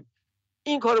کنار میایم.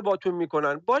 این کارو باتون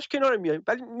میکنن، باش کنار میایم،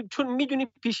 ولی چون میدونیم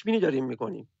پیش بینی داریم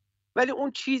میکنیم. ولی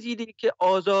اون چیزی دیگه که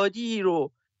آزادی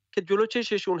رو که جلو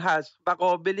چششون هست و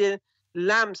قابل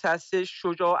لمس هستش،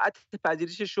 شجاعت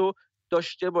پذیرشش رو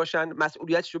داشته باشن،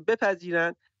 مسئولیتش رو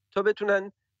بپذیرن تا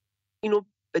بتونن اینو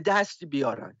به دست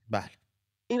بیارن. بله.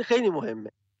 این خیلی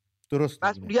مهمه. درست.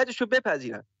 مسئولیتش رو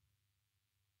بپذیرن.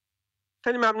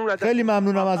 خیلی ممنون خیلی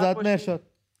ممنونم ازت مرشد.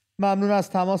 ممنون از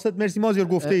تماست. مرسی. مازیار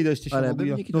گفته ای داشتی شما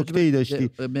نکته ای داشتی.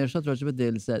 مرشد راجع به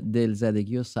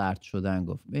دلزدگی و سرد شدن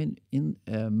گفت. این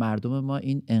مردم ما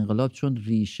این انقلاب چون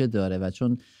ریشه داره و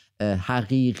چون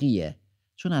حقیقیه،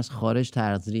 چون از خارج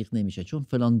تزریق نمیشه، چون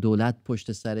فلان دولت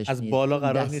پشت سرش از نیست، بالا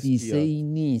قرار دستیسه‌ای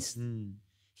نیست.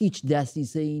 هیچ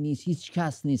دستیسه‌ای نیست، هیچ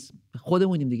کس نیست.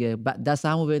 خودمونیم دیگه، دست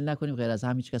همو ول نکنیم، غیر از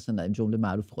هم هیچ کس نداریم. جمله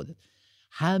معروف خودت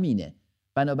همینه.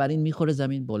 بنابراین میخوره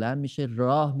زمین، بلند میشه،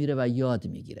 راه میره و یاد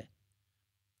میگیره.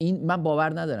 این من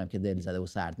باور ندارم که دل زده و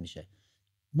سرد میشه.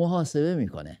 محاسبه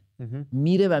میکنه،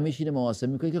 میره و میشینه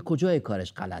محاسبه میکنه که کجای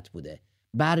کارش غلط بوده،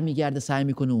 برمیگرده سعی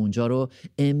میکنه اونجا رو.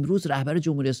 امروز رهبر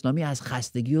جمهوری اسلامی از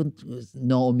خستگی و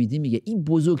ناامیدی میگه. این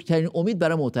بزرگترین امید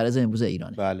برای معترض امروز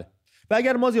ایرانه. بله. و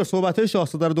اگر مازیار صحبت‌های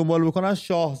شاهزاده رو دنبال بکنن،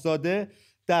 شاهزاده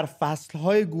در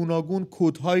فصل‌های گوناگون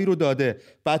کدهایی رو داده.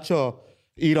 بچه‌ها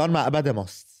ایران معبد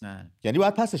ماست. یعنی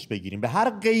باید پسش بگیریم، به هر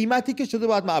قیمتی که شده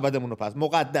باید معبدمون رو پس،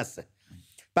 مقدسه.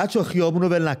 بچه‌ها خیابون رو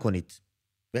ول نکنید،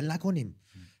 ول نکنیم.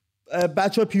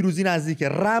 بچه‌ها پیروزی نزدیکه.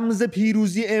 رمز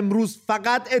پیروزی امروز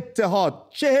فقط اتحاد.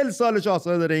 40 سال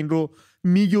شاهزاده داره این رو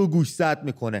میگه و گوشزد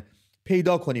میکنه.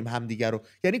 پیدا کنیم همدیگر رو.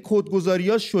 یعنی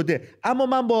کدگذاری‌ها شده. اما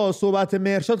من با صحبت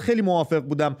مرشاد خیلی موافق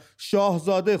بودم.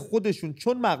 شاهزاده خودشون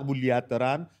چون مقبولیت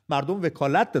دارن، مردم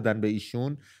وکالت دادن به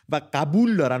ایشون و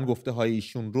قبول دارن گفته های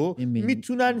ایشون رو،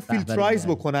 میتونن فیلترایز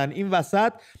بکنن این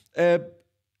وسط،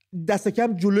 دست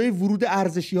کم جلوی ورود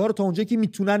ارزشی ها رو تا اونجایی که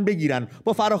میتونن بگیرن،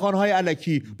 با فراخوان‌های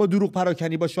الکی، با دروغ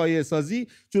پراکنی، با شایعه سازی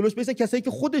جلوش بیستن. کسایی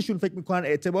که خودشون فکر میکنن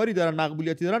اعتباری دارن،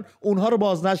 مقبولیتی دارن، اونها رو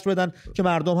بازنشر بدن که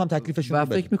مردم هم تکلیفشون رو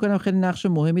بدن. فکر میکنم خیلی نقش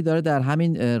مهمی داره در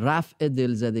همین رفع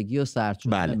دلزدگی و سرد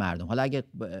شدن مردم. حالا اگه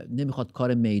نمیخواد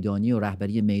کار میدانی و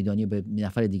رهبری میدانی به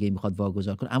نفر دیگه میخواد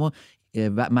واگذار کنه، اما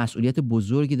مسئولیت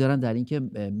بزرگی دارن در اینکه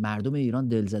مردم ایران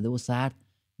دلزده و سرد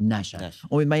نشن.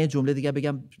 امید، من یه جمله دیگه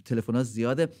بگم، تلفن‌ها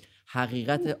زیاده.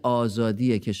 حقیقت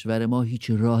آزادی کشور ما هیچ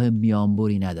راه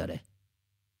میانبری نداره.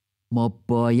 ما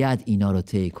باید اینا رو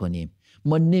طی کنیم.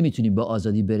 ما نمیتونیم به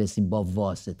آزادی برسیم با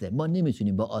واسطه. ما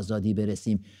نمیتونیم با آزادی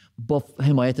برسیم با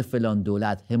حمایت فلان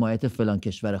دولت، حمایت فلان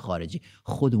کشور خارجی.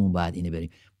 خودمون باید اینو بریم.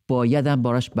 باید هم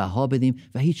براش بها بدیم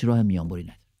و هیچ راه میانبری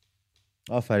نداره.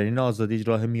 آفرین. آزادی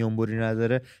راه میانبری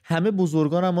نداره. همه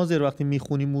بزرگان هم مازیار وقتی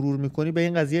میخونی مرور میکنی به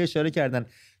این قضیه اشاره کردن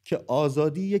که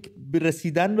آزادی، یک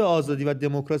رسیدن به آزادی و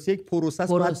دموکراسی یک پروسه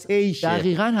است.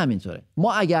 دقیقاً همینطوره.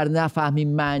 ما اگر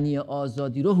نفهمیم معنی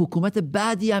آزادی رو، حکومت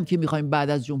بعدی هم که میخوایم بعد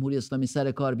از جمهوری اسلامی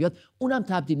سر کار بیاد، اونم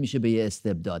تبدیل میشه به یه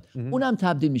استبداد، اونم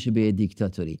تبدیل میشه به یه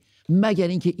دیکتاتوری. مگر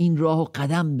اینکه این راهو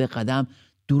قدم به قدم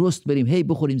درست بریم، هی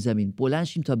بخوریم زمین، بلند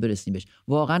شیم تا برسیم بهش.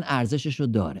 واقعاً ارزشش رو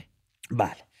داره.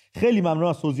 بله. خیلی ممنون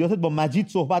از توضیحاتت. با مجید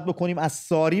صحبت بکنیم. از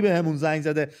ساری به همون زنگ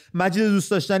زده. مجید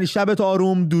دوست داشتنی، شبت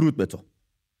آروم، درود به تو.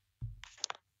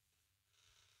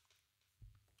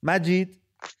 مجید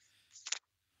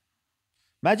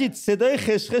صدای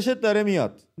خشخشت داره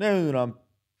میاد. نمیدونم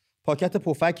پاکت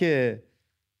پفک.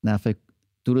 نه فکر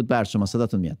درود بر شما،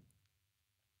 صداتون میاد.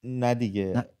 نه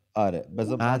دیگه نه. آره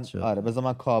بذار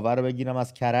من کاوه رو بگیرم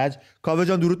از کرج. کاوه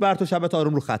جان درود بر تو، شبت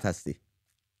آروم، رو خط هستی.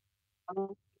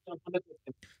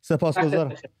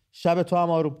 سپاسگزارم. شب تو هم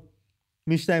آروم.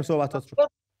 میشنیم صحبتات رو.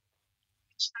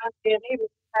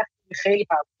 خیلی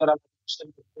حرف دارم.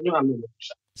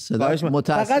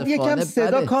 فقط یکم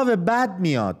صدا کاوه بد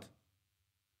میاد.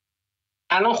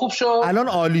 الان خوب شد؟ الان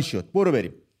عالی شد. برو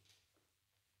بریم.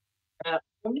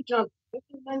 امید جان،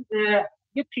 من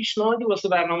یه پیشنهادی واسه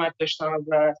برنامه داشتم.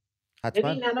 حتما.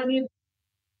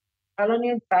 الان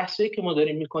این بحثی که ما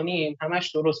داریم میکنیم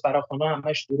همش درست، فراخوان‌ها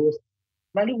همش درست،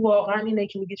 ولی واقعا اینه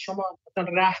که میگید شما مثلا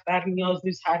رهبر نیاز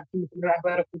نیست هر کی میتونه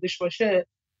رهبر خودش باشه.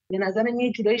 به نظر من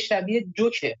یه جورایی شبیه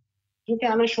جوکه. چون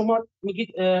که الان شما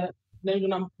میگید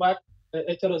نمیدونم باید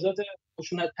اعتراضات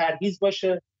خشونت پرهیز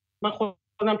باشه. من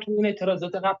خودم تو این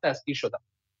اعتراضات قبل دستگیر شدم.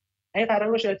 اگه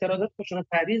قرار باشه اعتراضات خشونت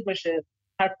پرهیز باشه،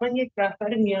 حتما یک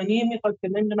رهبر میانی میخواد که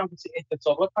نمیدونم واسه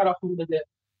اتفاقات فراخوان بده،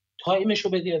 تایمشو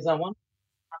بده، زمان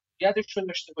مسئولیتش رو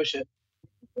داشته باشه.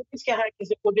 نیست که هر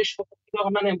کسی خودش بگه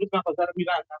من امروز مغازه رو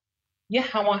میبندم. یه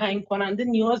هماهنگ کننده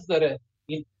نیاز داره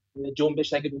این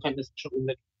جنبش اگه بخوایم اسمش رو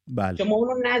بذاریم. بله. که ما اون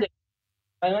رو نداریم.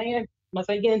 من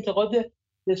مثلا یه انتقاد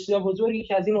بسیار بزرگی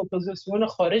که از این اپوزیسیون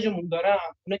خارجمون دارم،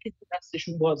 اونا که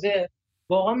دستشون بازه،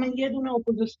 واقعا من یه دونه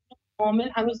اپوزیسیون کامل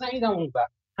هنوز ندیدم اون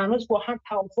وقت. هنوز با هم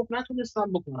توافق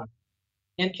نتونستن بکنن.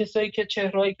 این کسایی که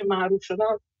چهرهایی که معروف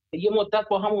شدن یه مدت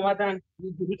با هم اومدن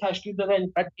گروه تشکیل دادن،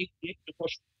 بعد یک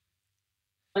پاش.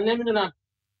 من نمیدونم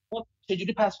ما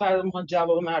چجوری پس فردا میخوان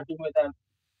جواب مردم بدن.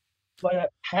 باید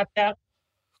حتی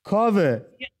کاوه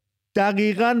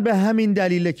دقیقاً به همین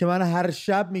دلیله که من هر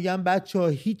شب میگم بچه‌ها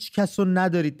هیچ کس رو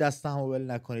ندارید دست هم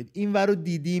ول نکنید. این ور رو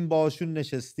دیدیم، باهاشون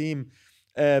نشستیم،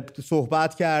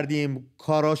 صحبت کردیم،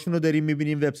 کاراشون رو داریم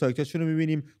میبینیم، وبسایتاشون رو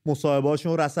میبینیم،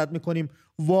 مصاحبه‌هاشون رو رصد میکنیم.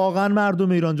 واقعا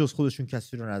مردم ایران جز خودشون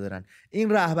کسی رو ندارن.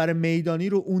 این رهبر میدانی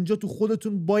رو اونجا تو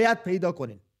خودتون باید پیدا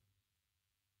کنین.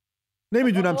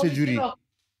 نمیدونم چه جوری.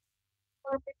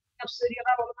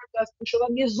 دست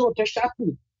شدم یه زور تا شب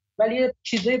بود، ولی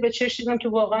چیزایی به چشم دیدم که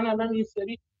واقعا الان این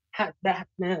سری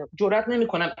جرئت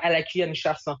نمیکنم الکی، یعنی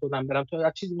شخصا خودم برم تو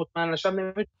هر چیزی مطمئن نشم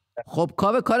نمیتونم. خب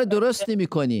کاوه کار درست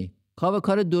نمی‌کنی.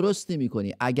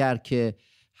 اگر که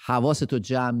حواستو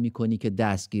جمع میکنی که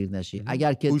دستگیر نشی،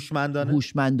 اگر که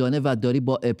هوشمندانه و داری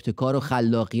با ابتکار و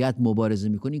خلاقیت مبارزه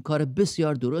میکنی، این کار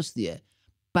بسیار درستیه.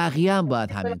 بقیه هم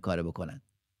باید همین کارو بکنن.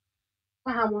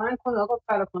 هماهنگ کن آقا.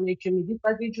 فراخوانی که میگید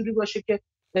باید یه جوری باشه که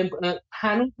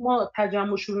هنوز ما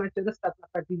تجمع شروع نشده 100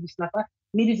 نفر 200 نفر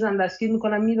میریزن دستگیر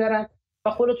میکنن میبرن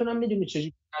و خودتون هم میدونید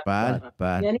چجوری. بله.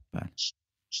 یعنی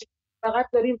فقط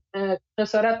داریم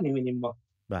خسارت میبینیم ما.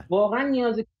 واقعا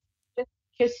نیازه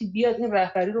کسی بیاد این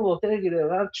رهبری رو به عهده بگیره.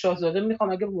 و شاهزاده میخوام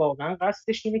اگه واقعا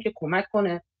قصدش اینه که کمک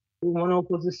کنه به عنوان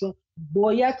اپوزیسیون،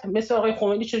 باید مثل آقای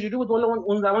خمینی چجوری بود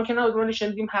اون زمان که نبود، ما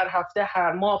شنیدیم هر هفته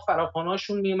هر ماه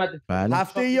فراخواناشون میومد،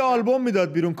 هفته یه آلبوم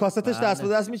میداد بیرون، کاستش دست به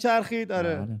دست میچرخید.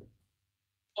 آره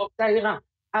خب دقیقاً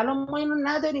الان ما اینو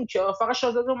نداریم که فقط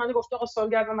شاهزاده اومده گفته آقا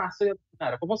سالگرد مهسا یادتون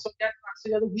نره. خب ما سالگرد مهسا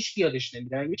یادمون هیچ کی یادش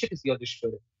نمیره، میگه چه کسی یادش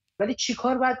بره. ولی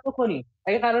چیکار باید بکنیم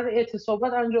اگه قرار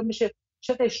اعتصابات انجام بشه؟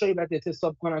 چه قشری باید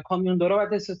اعتصاب کنن؟ کامیوندارا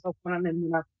باید اعتصاب کنن،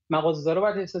 نمیدونم مغازه‌دارا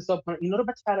باید اعتصاب کنن، اینا رو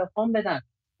باید فراخوان بدن.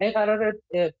 اگه قرار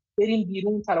بریم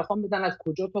بیرون فراخوان بدن از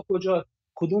کجا تا کجا،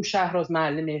 کدوم شهر از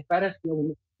محله محور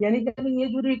خیابون، یعنی یه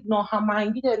جوری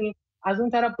ناهماهنگی داریم. از اون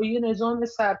طرف با یه نظام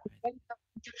سرکوبی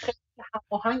که خیلی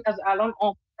هماهنگ از الان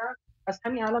آمدن، از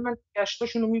همین الان من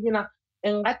گشتاشون رو میبینم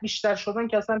انقدر بیشتر شدن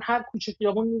که اصلا هر کوچه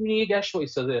خیابون میبینی یه گشت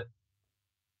وایساده.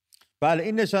 بله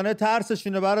این نشانه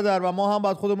ترسشونه برادر و ما هم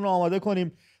باید خودمون رو آماده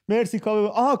کنیم. مرسی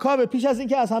کاوه. کاوه پیش از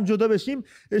اینکه از هم جدا بشیم،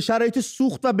 شرایط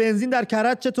سوخت و بنزین در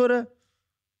کرج چطوره؟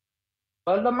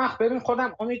 والا من ببین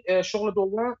خودم امید شغل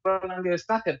دوم راننده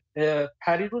قسمت،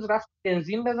 پریروز رفت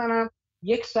بنزین بزنم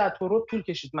 1 ساعت رو طول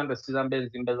کشید من رسیدم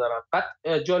بنزین بزنم.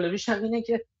 بعد جالبیش هم اینه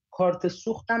که کارت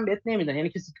سوختم بهت نمیدن، یعنی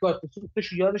کسی که کارت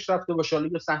سوختش یادش رفته باشه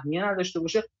یا سهمیه نداشته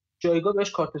باشه جایگاه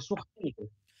بهش کارت سوخت نمیده.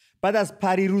 بعد از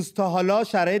پریروز تا حالا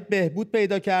شرایط بهبود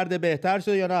پیدا کرده، بهتر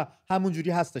شده یا نه همون جوری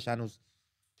هستش هنوز؟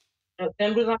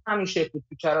 امروز هم همین شکل بود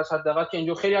تو کرج، حداقل که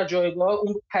اینجا خیلی از جایگاه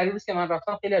اون پریروز که من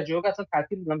رفتم خیلی از جایگاه اصلا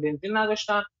تعطیل بودن، بنزین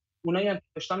نداشتن، اونایی هم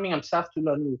داشتن میگم صف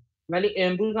طولانی بود. ولی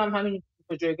امروز هم همین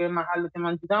تو جایگاه محلی که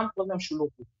من دیدم خودم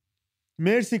شلوغ بود.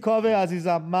 مرسی کاوه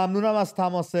عزیزم، ممنونم از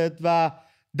تماست و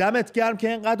دمت گرم که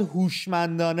اینقدر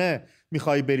هوشمندانه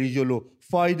میخوای بری جلو،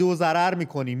 فایده و ضرر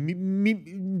میکنی،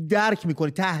 درک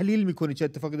میکنی، تحلیل میکنی چه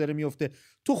اتفاقی داره میفته.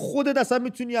 تو خودت اصلا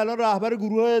میتونی الان رهبر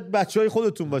گروه بچهای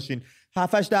خودتون باشین،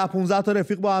 7 8 10 15 تا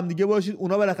رفیق با هم دیگه باشید،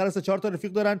 اونا بالاخره 3 4 تا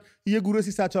رفیق دارن، یه گروه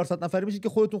 300 400 نفری میشید که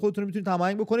خودتون میتونید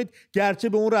هماهنگ بکنید. گرچه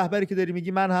به اون رهبری که داری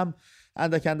میگی من هم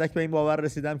اندک اندک به این باور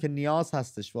رسیدم که نیاز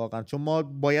هستش واقعا، چون ما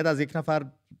باید از یک نفر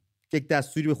یک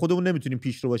دستوری به خودمون نمیتونیم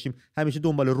پیش رو باشیم، همیشه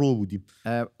دنبال رو بودیم.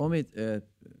 امید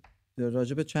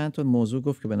راجع به چند تا موضوع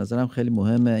گفت که به نظرم خیلی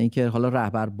مهمه، اینکه حالا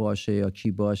رهبر باشه یا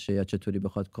کی باشه یا چطوری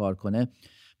بخواد کار کنه.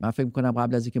 من فکر می‌کنم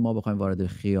قبل از اینکه ما بخوایم وارد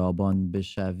خیابان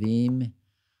بشویم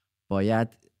باید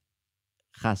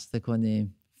خسته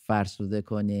کنیم، فرسوده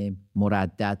کنیم،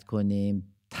 مردد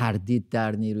کنیم، تردید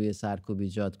در نیروی سرکوب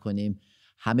ایجاد کنیم.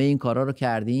 همه این کارا رو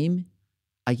کردیم.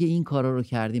 اگه این کارا رو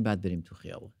کردیم بعد بریم تو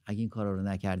خیابان، اگه این کارا رو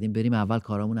نکردیم بریم اول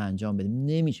کارامون رو انجام بدیم.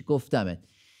 نمیشه، گفتمت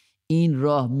این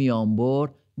راه میانبر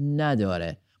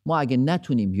نداره. ما اگه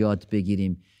نتونیم یاد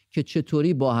بگیریم که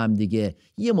چطوری با هم دیگه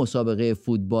یه مسابقه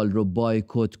فوتبال رو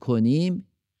بایکوت کنیم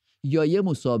یا یه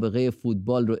مسابقه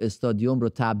فوتبال رو استادیوم رو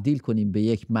تبدیل کنیم به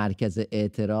یک مرکز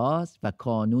اعتراض و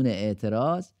کانون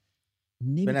اعتراض،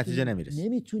 به نتیجه نمیرسیم.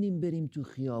 نمیتونیم بریم تو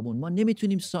خیابون. ما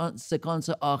نمیتونیم سکانس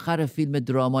آخر فیلم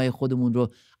درامای خودمون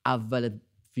رو اول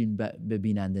فیلم به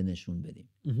بیننده نشون بدیم.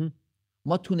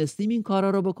 ما تونستیم این کارا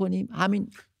رو بکنیم. همین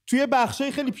توی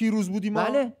بخشای خیلی پیروز بودیم.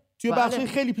 بله. توی بخشای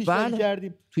خیلی پیشرفت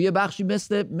کردیم. توی بخشی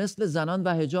مثل زنان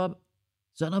و حجاب،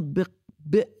 زنان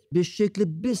به شکل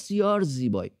بسیار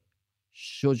زیبایی،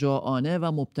 شجاعانه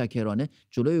و مبتکرانه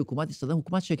جلوی حکومت ایستادن.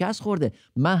 حکومت شکست خورده.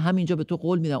 من همینجا به تو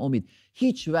قول میدم امید،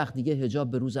 هیچ وقت دیگه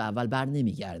حجاب به روز اول بر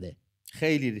نمیگرده.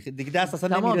 خیلی دیگه دست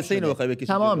اصلا نمیرسه اینو بخوای بکشید.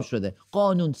 تمام شده.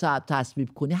 قانون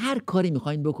تصویب کنی، هر کاری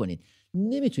میخواین بکنین،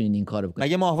 نمیتونین این کارو بکنین.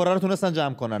 مگه ماهواره رو تونستن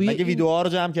جمع کنن؟ مگه ویدیوها رو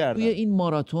جمع کردن؟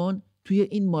 توی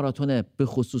این ماراتون به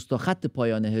خصوص تا خط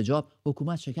پایان حجاب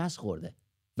حکومت شکست خورده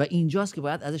و اینجاست که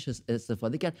باید ازش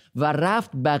استفاده کرد و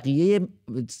رفت بقیه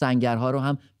سنگرها رو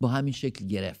هم با همین شکل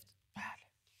گرفت. بله.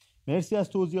 مرسی از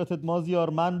توضیحاتت مازیار.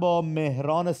 من با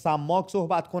مهران سماک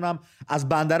صحبت کنم، از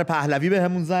بندر پهلوی به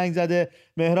همون زنگ زده.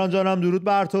 مهران جانم درود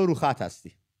بر تو، رو خط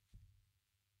هستی.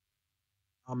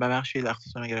 ببخشید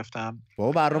وقتتون رو گرفتم.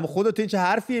 بابا برنامه خودت این چه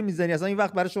حرفیه میزنی؟ اصلا این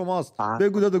وقت برای شماست.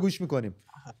 بگو داد و گوش میکنیم.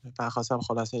 من خواستم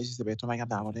خلاصه یه چیزی بهتون بگم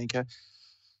در مورد اینکه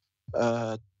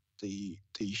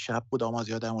دیشب بود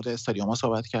مازیار در مورد استادیوم‌ها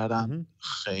صحبت کردن.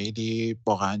 خیلی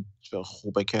واقعا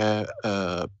خوبه که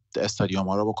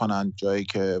استادیوم‌ها رو بکنن جایی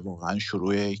که واقعا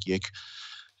شروع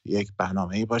یک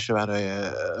برنامه‌ای باشه برای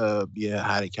یه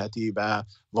حرکتی و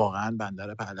واقعا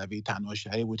بندر پهلوی تنها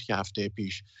شهری بود که هفته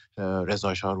پیش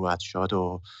رضا شاه روحت شاد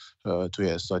و توی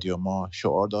استادیوم‌ها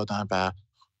شعار دادن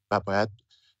و باید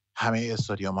همه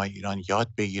استادیوم‌های ایران یاد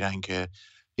بگیرن که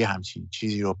یه همچین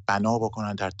چیزی رو بنا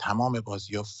بکنن در تمام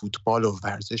بازی‌ها، فوتبال و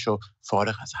ورزش و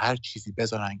فارغ از هر چیزی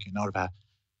بذارن کنار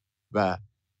و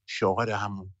شعار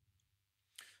همون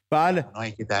بله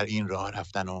اونایی که در این راه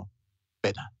رفتن و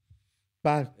بدن.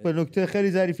 بله به نکته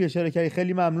خیلی ظریفی اشاره کردی.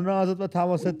 خیلی ممنونم ازت و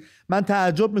تماست. من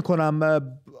تعجب میکنم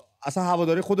اصلا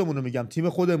هواداری خودمون رو میگم، تیم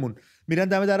خودمون میرن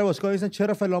دم در باشگاه میگن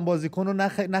چرا فلان بازیکن رو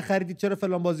نخریدید، چرا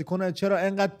فلان بازیکن، چرا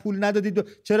انقدر پول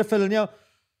ندادید، چرا فلانی.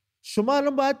 شما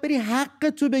الان باید بری حق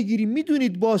تو بگیری.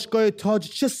 میدونید باشگاه تاج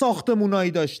چه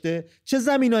ساختمونایی داشته، چه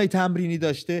زمینای تمرینی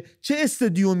داشته، چه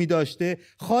استادیومی داشته،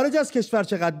 خارج از کشور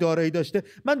چقدر دارایی داشته.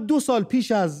 من 2 سال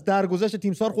پیش از درگذشت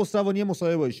تیمسار خسروانی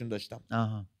مصاحبه با ایشون داشتم.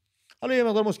 حالا یه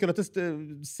مقدار مشکلات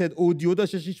صد اودیو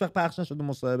داشتش، هیچ وقت پخش نشد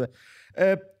مصاحبه.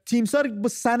 تیمسار با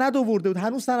سند آورده بود،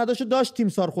 هنوز سنداشو داشت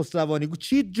تیمسار خسروانی.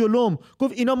 چید جلوم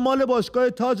گفت اینا مال باشگاه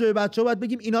تاج، بچه‌ها باید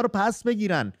بگیم اینا رو پس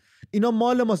بگیرن، اینا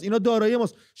مال ماست، اینا دارایی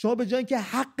ماست. شما به جای اینکه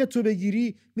حق تو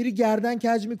بگیری میری گردن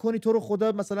کج میکنی. تو رو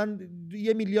خدا مثلا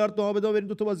 1 میلیارد تومان بده بریم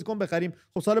 2 تا بازیکن بخریم.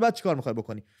 خب سال بعد چیکار میخوای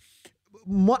بکنی؟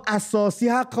 ما اساسی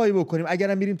حق خواهی بکنیم.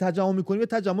 اگرم میریم تجمع میکنیم یه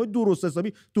تجمع درست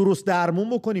حسابی درست درمون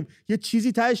بکنیم، یه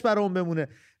چیزی تهش برامون بمونه.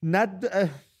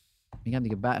 میگم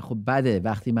دیگه خب بده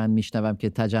وقتی من میشنوم که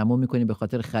تجمع میکنیم به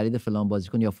خاطر خرید فلان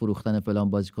بازیکن یا فروختن فلان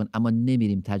بازیکن، اما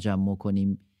نمیریم تجمع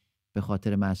کنیم به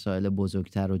خاطر مسائل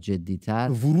بزرگتر و جدیتر.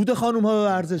 ورود خانم ها به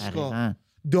ورزشگاه،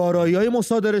 دارایی‌های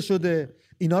مصادره شده،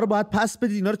 اینا رو باید پس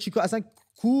بدید. اینا رو چیکار اصلا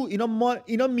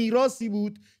اینا میراثی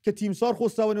بود که تیمسار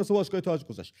خسروانی واسه باشگاه تاج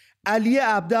گذاشت. علی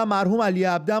عبدم، مرحوم علی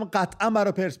عبدم قطعا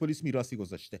برای پرسپولیس میراثی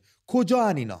گذاشته. کجا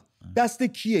ان اینا؟ دست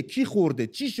کیه؟ کی خورده؟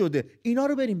 چی شده؟ اینا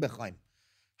رو بریم بخوایم.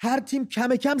 هر تیم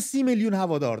کم 30 میلیون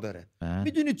هوادار داره.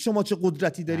 میدونید شما چه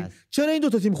قدرتی دارید؟ چرا این 2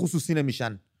 تا تیم خصوصی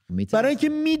نمیشن؟ برای اینکه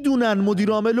میدونن مدیر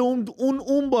عامل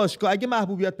اون باشگاه اگه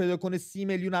محبوبیت پیدا کنه 30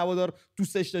 میلیون هوادار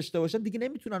دوستش داشته باشن دیگه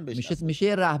نمیتونن بشن. میشه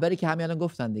یه رهبری که همین الان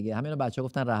گفتن دیگه، همین بچه‌ها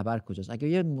گفتن رهبر کجاست. اگه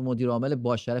یه مدیر عامل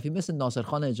با شرفی مثل ناصر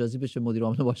خان اجازی بشه مدیر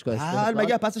عامل باشگاه است،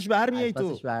 مگه پسش برمیای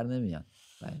تو؟ پسش بر نمیاد.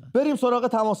 بریم سراغ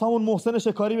تماسامون. محسن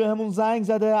شکاری بهمون زنگ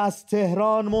زده از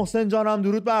تهران. محسن جانم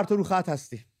درود بر تو، رو خط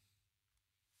هستی.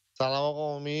 سلام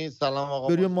آقا امید. سلام آقا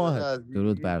مهمان.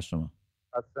 درود بر شما.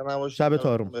 شب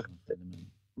تارم.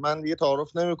 من دیگه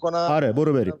تعارف نمی‌کنم. آره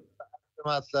برو بریم.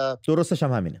 مطلب درستش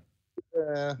هم همینه.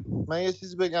 من یه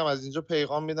چیزی بگم، از اینجا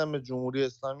پیغام میدم به جمهوری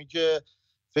اسلامی که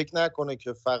فکر نکنه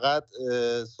که فقط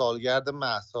سالگرد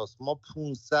مهساست. ما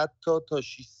 500 تا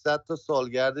 600 تا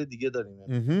سالگرد دیگه داریم.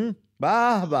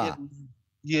 به به.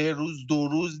 یه روز 2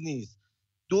 روز نیست،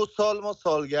 2 سال ما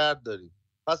سالگرد داریم.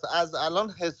 پس از الان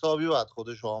حسابی باید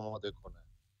خودش آماده کنه.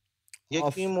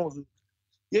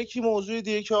 یکی موضوع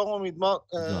دیگه که آقا امید، ما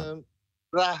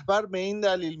رهبر به این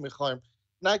دلیل میخوایم،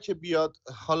 نه که بیاد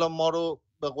حالا ما رو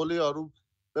به قول یارو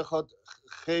بخواد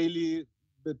خیلی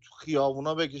به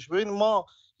خیابونا بکشه. ببین ما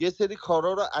یه سری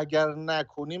کارا رو اگر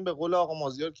نکنیم، به قول آقا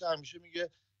مازیار که همیشه میگه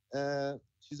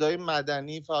چیزای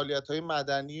مدنی، فعالیت‌های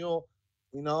مدنی و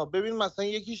اینا، ببین مثلا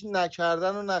یکیش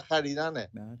نکردن و نخریدنه.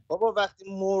 بابا وقتی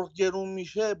مرغ گرون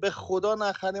میشه به خدا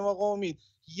نخریم آقا امید.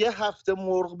 1 هفته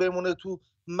مرغ بمونه تو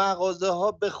مغازه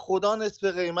ها به خدا نصف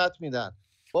قیمت میدن.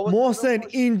 محسن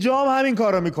اینجا هم همین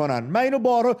کارو میکنن. من اینو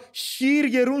بارها، شیر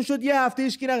گرون شد 1 هفته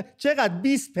هیچ کی چقدر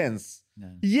 20 پنس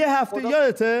 1 هفته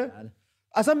یادته؟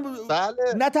 اصلا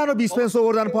نه تنها 20 پنس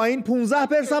آوردن پایین، 15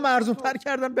 پنس هم ارزون تر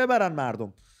کردن ببرن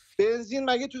مردم. بنزین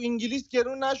مگه تو انگلیس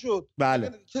گرون نشد؟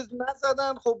 بله. که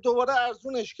نزدن خب دوباره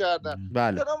ارزونش کردن.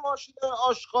 بله. چرا ماشین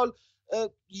آشغال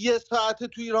 1 ساعته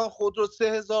تو ایران خودرو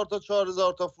 3000 تا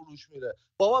 4000 تا فروش میره؟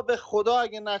 بابا به خدا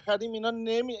اگه نخریم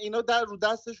اینا در رو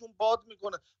دستشون باد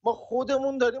میکنه. ما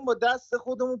خودمون داریم با دست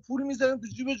خودمون پول میذاریم تو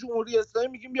جیب جمهوری اسلامی،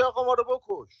 میگیم بیا آقا ما رو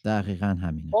بکش. دقیقاً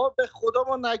همینه. بابا به خدا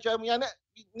ما نکردیم. یعنی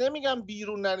نمیگم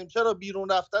بیرون نریم، چرا بیرون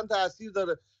رفتن تاثیر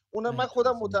داره. من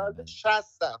خودم متولد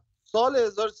 60م، سال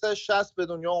 1360 به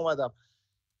دنیا اومدم.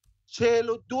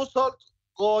 42 سال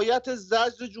غایت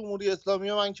زجر جمهوری اسلامی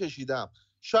رو من کشیدم.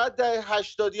 شاید دهه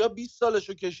 80 20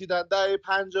 سالشو کشیدن، دهه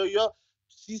 50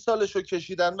 30 سالشو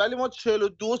کشیدن، ولی ما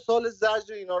 42 سال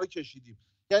زجر اینا رو کشیدیم.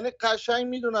 یعنی قشنگ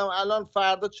میدونم الان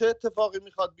فردا چه اتفاقی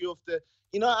میخواد بیفته.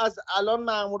 اینا از الان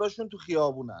ماموراشون تو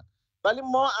خیابونن، ولی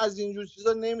ما از اینجور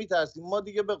چیزا نمیترسیم. ما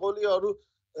دیگه به قول یارو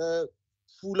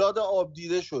فولاد آب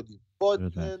دیده شدیم. با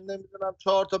نمیدونم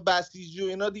 4 تا بسیجی و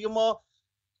اینا دیگه ما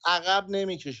عقب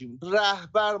نمیکشیم.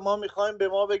 رهبر ما میخوایم به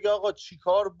ما بگه آقا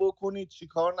چیکار بکنید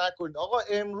چیکار نکنید. آقا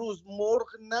امروز مرغ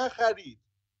نخرید،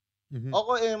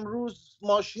 آقا امروز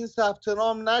ماشین ثبت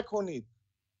نام نکنید.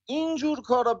 اینجور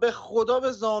کارا به خدا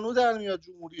به زانو در میاد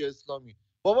جمهوری اسلامی.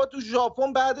 بابا تو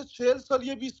ژاپن بعد 40 سال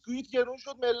یه بیسکویت گرون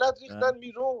شد، ملت ریختن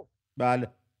بیرون.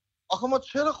 بله. آخه ما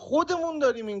چرا خودمون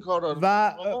داریم این کارا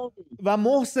رو؟ و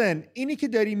محسن اینی که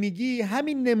داری میگی،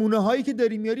 همین نمونه هایی که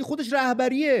داری میاری خودش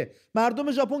رهبریه.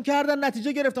 مردم ژاپن کردن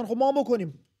نتیجه گرفتن، خب ما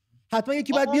بکنیم. حتما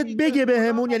یکی باید بیاد بگه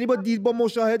بهمون. یعنی با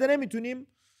مشاهده نمیتونیم.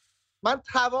 من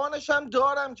توانشم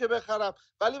دارم که بخرم،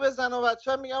 ولی به زن و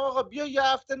بچه‌م میگم آقا بیا یه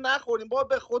هفته نخوریم. با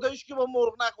به خدا هیچکی با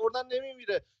مرغ نخوردن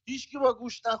نمیمیره، هیچکی با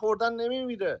گوشت نخوردن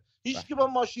نمیمیره، هیچکی با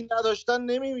ماشین نداشتن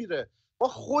نمیمیره. ما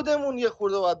خودمون یه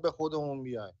خورده باید به خودمون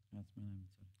بیایم.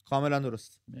 کاملا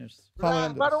درست. مرسی.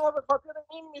 رهبر ما به خاطر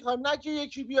این میخوایم، نه که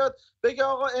یکی بیاد بگه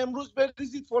آقا امروز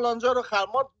بریزید فلانجا رو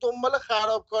ما دنبال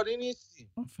خرابکاری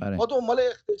نیستیم، ما دنبال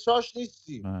اختشاش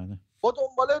نیستیم، ما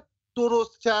دنبال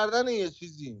درست کردن یه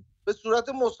چیزیم به صورت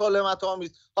مسالمت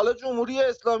آمیز. حالا جمهوری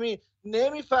اسلامی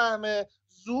نمیفهمه،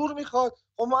 زور میخواد،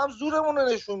 خب ما هم زورمون رو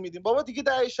نشون میدیم. بابا دیگه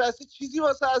دهه 60 چیزی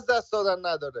واسه از دست دادن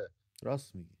نداره.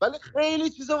 راست میگی. ولی خیلی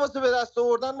چیزا واسه به دست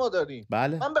آوردن ما داریم.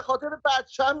 بله. من به خاطر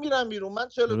بچه‌م میرم بیرون، من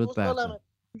 42 سالمه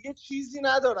دیگه چیزی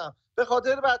ندارم، به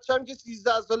خاطر بچه‌م که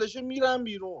 13 سالشه میرم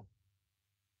بیرون.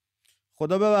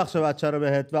 خدا ببخشه بچه رو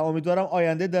بهت و امیدوارم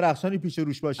آینده درخشانی پیش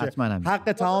روش باشه.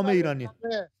 حق تمام ایرانی.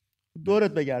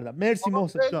 دورت بگردم. مرسی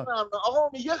محسن جان.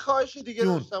 آقا یه خواهش دیگه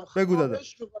داشتم.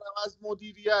 خواهش میکنم از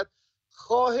مدیریت،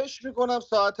 خواهش میکنم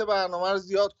ساعت برنامه رو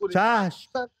زیاد کنید.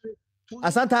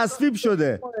 اصلا تصویب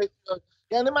شده.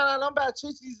 یعنی من الان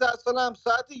بچه 13 سالم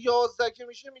ساعت 11 که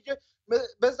میشه میگه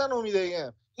بزن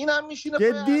امیده. اینم میشینه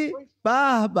جدی؟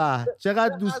 به به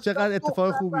چقدر دوست، چقدر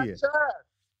اتفاق خوبیه.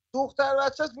 دختر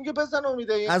بچه‌ست میگه بزن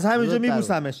امیده. از همینجا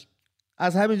میبوسمش.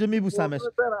 از همینجا میبوسمش.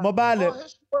 ما بله.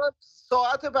 خواهش میکنم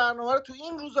ساعت برنامه رو تو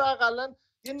این روزا حداقل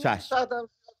یه نیم ساعت هم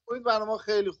کنید، برنامه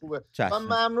خیلی خوبه. من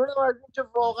ممنونم از اینکه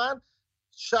واقعا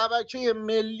شبکه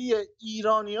ملی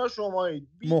ایرانی‌ها شمایید.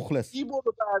 مخلص.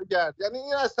 برو برگرد. یعنی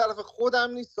این از طرف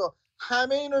خودم نیست،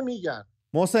 همه اینو میگن.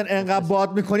 محسن انقدر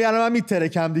باد میکنی الان من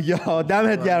میترکم دیگه.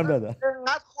 دمت گرم دادا.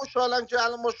 انقدر خوشحالم که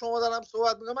الان با شما دارم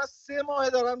صحبت میکنم. من 3 ماه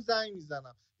دارم زنگ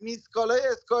میزنم. میسکالای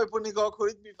اسکایپو نگاه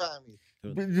کنید میفهمید.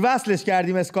 وصلش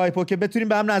کردیم اسکایپو که بتونیم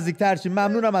به هم نزدیک‌تر شیم.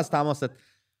 ممنونم از تماست.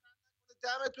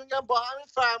 دمتون گرم، با همین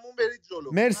فرمون برید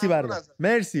جلو. مرسی برادر.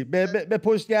 مرسی. به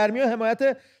پشتگرمی و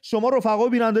حمایت شما رفقا و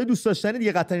بینندگان دوست داشتنی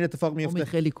دیگه قطعا این اتفاق میفته.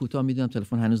 خیلی کوتاه میدونم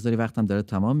تلفن هنوز داری، وقتم داره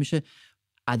تمام میشه.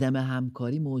 عدم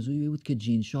همکاری موضوعی بود که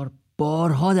جینشار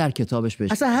بارها در کتابش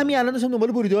بهش اصلا همین الان داشتم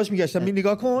دنبال بریده‌هاش میگشتم.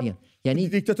 نگاه کن. یعنی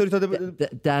دیکتاتوری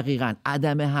دقیقاً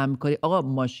عدم همکاری. آقا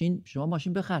ماشین، شما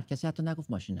ماشین بخر، کسی حتی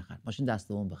نگفت ماشین نخر، ماشین دست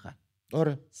دوم بخر.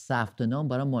 آره. ثبت نام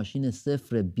برای ماشین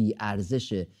صفر بی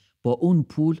ارزشه، با اون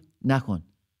پول نکن.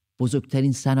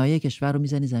 بزرگترین صنایع کشور رو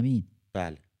میزنی زمین.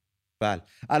 بله.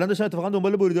 الان داشتم اتفاقا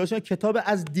دنبال بریده‌هاش. کتاب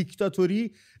از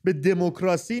دیکتاتوری به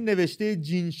دموکراسی نوشته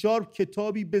جینشار،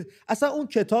 کتابی اصلا اون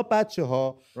کتاب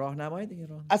بچه‌ها راهنمای دیگه.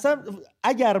 اصلا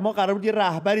اگر ما قرار بود یه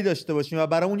رهبری داشته باشیم و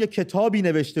برامون یه کتابی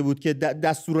نوشته بود که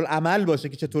دستورالعمل باشه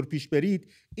که چطور پیش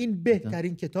برید، این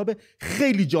بهترین کتاب.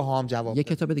 خیلی جاها هم جواب یه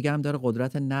کتاب دیگه هم داره،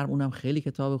 قدرت نرم، اونم خیلی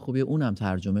کتاب خوبیه، اونم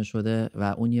ترجمه شده و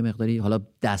اون یه مقداری حالا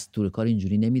دستور کار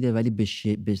اینجوری نمیده ولی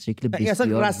به شکل بسیار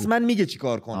اصلا رسما میگه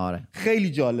چیکار کن. آره.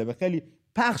 خیلی جالبه. خیلی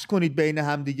پخش کنید بین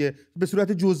هم دیگه، به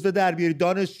صورت جزوه در بیارید.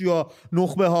 دانشجوها،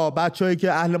 نخبه ها، بچه‌ای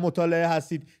که اهل مطالعه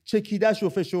هستید، چکیده‌شو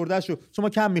فشرده‌شو. شما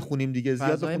کم میخونیم دیگه،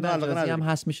 زیاد بخونید علاقه نداریم. هم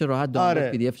هست، میشه راحت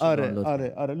دانلود پی دی اف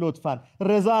آره لطفاً.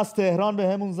 رضا از تهران به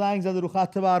همون زنگ زده رو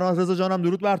خط برنامه. رضا جانم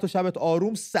درود بر تو، شبت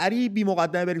آروم. سریع بی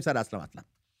مقدمه بریم سر اصل مطلب.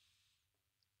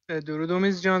 درود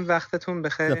امید جان، وقتتون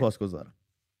بخیر. سپاسگزارم.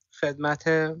 خدمت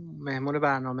مهمان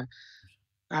برنامه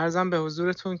عرضم به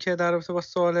حضورتون که در رابطه با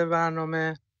سوال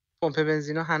برنامه، پمپ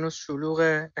بنزینا هنوز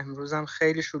شلوغه، امروز هم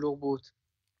خیلی شلوغ بود.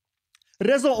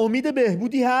 رضا امید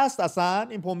بهبودی هست اصلا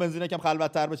این پمپ بنزینا کم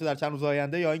خلوت‌تر بشه در چند روز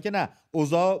آینده، یا اینکه نه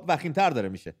اوضاع وخیم‌تر داره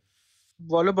میشه؟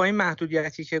 والا با این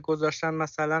محدودیتی که گذاشتن،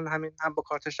 مثلا همین هم با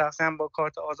کارت شخصی هم با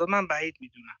کارت آزاد، من بعید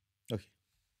میدونم.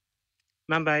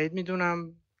 من بعید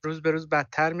میدونم روز به روز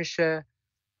بدتر میشه.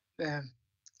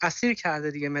 اسیر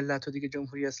کرده دیگه ملت و دیگه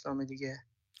جمهوری اسلامی دیگه،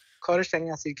 کارش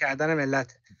یعنی اسیر کردن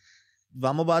ملت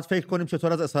و ما باید فکر کنیم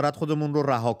چطور از اسارت خودمون رو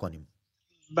رها کنیم.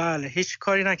 بله، هیچ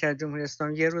کاری نکرد جمهوری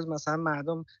اسلامی. یه روز مثلا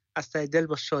مردم از ته دل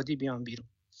با شادی بیان بیرون.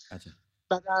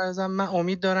 بعد ازم من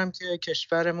امید دارم که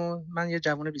کشورمون، من یه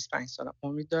جوان 25 سالم،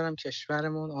 امید دارم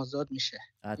کشورمون آزاد میشه.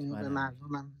 اینو به مردم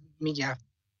من میگم.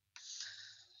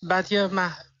 بعد یه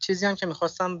چیزی هم که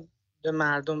میخواستم به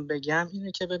مردم بگم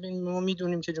اینه که ببین، ما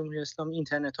میدونیم که جمهوری اسلامی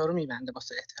اینترنت ها رو میبنده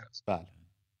واسه اعتراض. بله.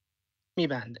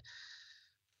 میبنده.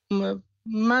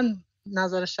 من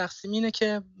نظر شخصی اینه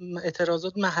که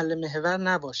اعتراضات محل محور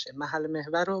نباشه. محل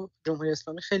محور رو جمهوری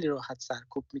اسلامی خیلی راحت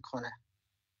سرکوب میکنه،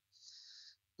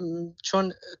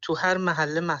 چون تو هر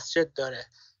محله مسجد داره.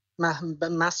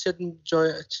 مسجد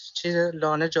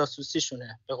لانه جاسوسی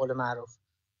شونه به قول معروف.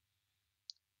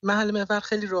 محل محور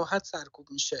خیلی راحت سرکوب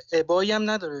میشه، ابایی هم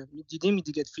نداره. دیدیم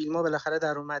دیگه فیلم‌ها بالاخره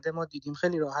در اومده، ما دیدیم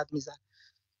خیلی راحت میزن.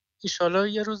 ان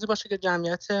شاءالله یه روزی باشه که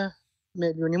جمعیت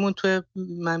میلیونیمون توی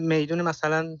میدون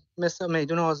مثلا مثل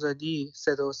میدون آزادی،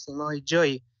 صدا و سیما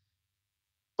جایی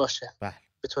باشه. بله.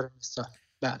 به طور مثال.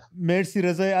 بله. مرسی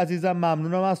رضای عزیزم،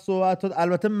 ممنونم از صحبتات.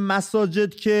 البته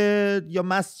مساجد که یا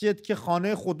مسجد که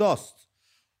خانه خداست،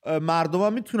 مردم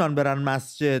هم میتونن برن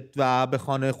مسجد و به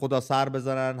خانه خدا سر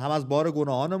بزنن، هم از بار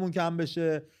گناهانمون کم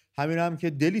بشه، همین هم که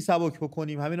دلی سبک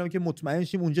بکنیم، همین هم که مطمئن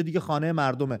شیم اونجا دیگه خانه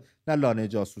مردمه، نه لانه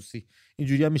جاسوسی.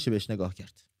 اینجوری هم میشه بهش نگاه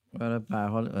کرد. به هر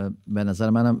حال به نظر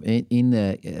منم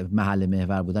این محل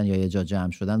محور بودن یا یه جا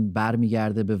جمع شدن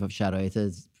برمیگرده به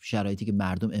شرایطی که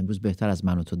مردم امروز بهتر از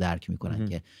من و تو درک میکنن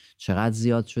که چقدر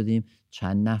زیاد شدیم،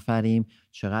 چند نفریم،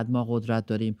 چقدر ما قدرت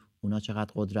داریم، اونا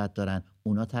چقدر قدرت دارن،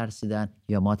 اونا ترسیدن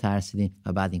یا ما ترسیدیم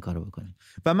و بعد این کارو بکنیم.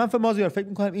 و من مازیار فکر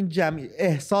میکنم این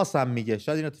احساسم میگه،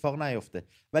 شاید این اتفاق نیفته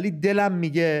ولی دلم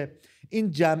میگه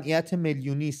این جمعیت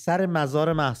میلیونی سر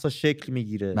مزار مهسا شکل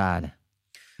میگیره. بله.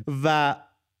 و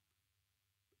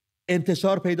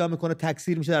انتشار پیدا میکنه،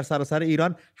 تکثیر میشه در سراسر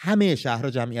ایران، همه شهرها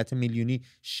جمعیت میلیونی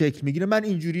شکل میگیره. من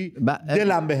اینجوری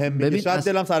دلم بهم میگه، شاید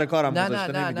دلم سر کارم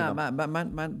گذاشته. نه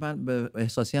من به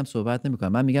احساسی هم صحبت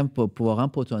نمیکنم. من میگم واقعا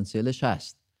پتانسیلش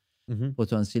هست.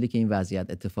 پتانسیلی که این وضعیت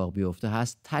اتفاق بیفته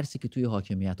هست. ترسی که توی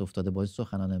حاکمیت افتاده باعث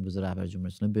سخنان امروز رهبر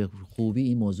جمهوری اسلامی به خوبی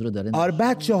این موضوع رو داره. آره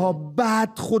بچه‌ها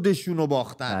بد خودشونو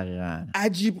باختن. دقیقاً.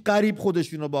 عجیب غریب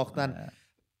خودشونو باختن.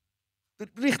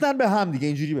 ریختن به هم دیگه.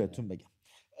 اینجوری بهتون بگم.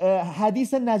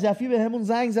 حدیث نجفی به همون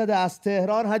زنگ زده از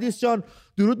تهران. حدیث جان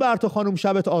درود بر تو خانم،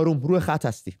 شبت آروم، روی خط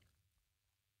هستی.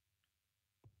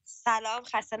 سلام،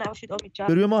 خسته نباشید امید جان.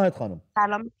 روی ماهت خانم.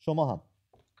 سلام. شما هم.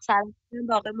 سلام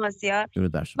آقای مازیار.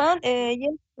 درود بر شما. من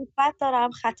یه صحبت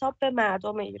دارم خطاب به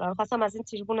مردم ایران. خواستم از این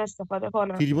تریبون استفاده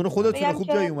کنم. تریبون خودتون خوب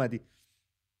جای اومدی.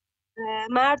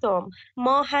 مردم،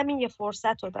 ما همین یه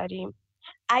فرصت رو داریم.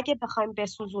 اگه بخوایم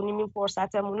بسوزونیم این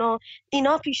فرصتمونو،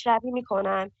 اینا پیشروی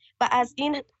میکنن و از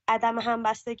این عدم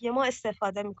همبستگی ما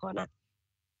استفاده میکنن.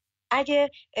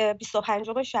 اگه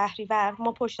 25 شهریور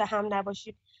ما پشت هم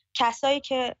نباشیم، کسایی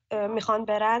که میخوان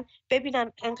برن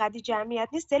ببینن انقدی جمعیت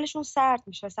نیست، دلشون سرد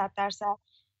میشه 100%.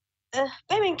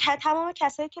 ببین که تمام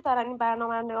کسایی که دارن این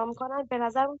برنامه رو نگاه میکنن به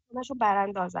نظر همشون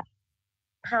براندازن،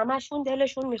 همشون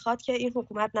دلشون میخواد که این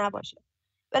حکومت نباشه.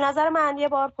 به نظر من یه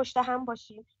بار پشت هم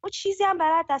باشیم. ما چیزی هم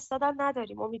برای دست دادن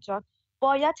نداریم امید جان.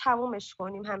 باید تمومش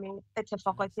کنیم همین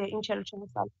اتفاقات این 44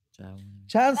 سال.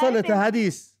 چند سالته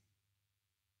حدیث؟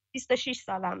 26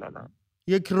 سالمه من.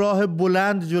 یک راه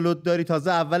بلند جلوت داری،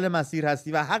 تازه اول مسیر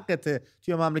هستی و حقته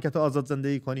توی مملکت آزاد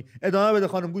زندگی کنی. ادامه بده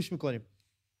خانم، گوش میکنیم.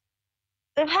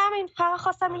 همین فقط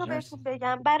خواستم اینو بهتون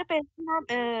بگم. برای بنزینم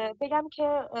بگم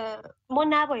که ما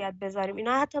نباید بذاریم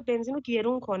اینا حتی بنزین رو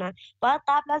گرون کنن. باید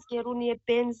قبل از گرونی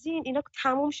بنزین اینا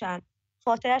تموم شن،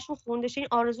 فاتحه‌شون خونده شه، این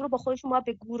آرزو رو با خودشون باید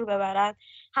به گور ببرن.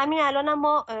 همین الانم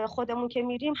ما خودمون که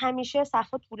میریم همیشه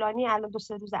صفا طولانی، الان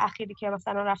 2-3 روز اخیری که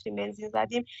مثلا رفتیم بنزین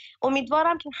زدیم.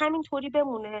 امیدوارم که همینطوری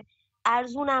بمونه،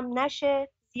 ارزونم نشه،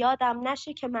 زیادم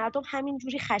نشه که مردم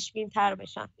همینجوری خشمگین‌تر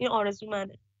بشن. این آرزو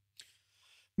منه.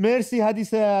 مرسی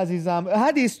حدیث عزیزم.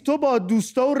 حدیث تو با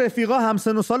دوستا و رفیقا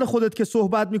همسن و سال خودت که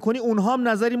صحبت میکنی اونها هم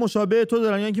نظری مشابه تو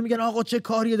دارن، یعنی که میگن آقا چه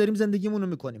کاریه داریم زندگیمونو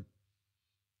میکنیم؟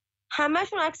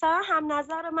 همشون اکثرا هم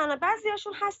نظر منه.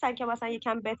 بعضیاشون هستن که مثلا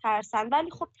یکم بترسن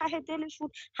ولی خب ته دلشون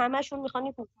همشون میخوان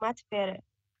این حکومت بره.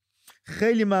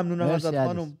 خیلی ممنونم ازت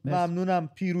خانم. ممنونم.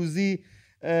 پیروزی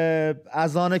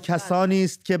از آن کسانی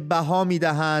است که بها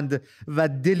میدهند و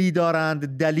دلی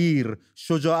دارند دلیر،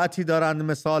 شجاعتی دارند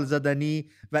مثال زدنی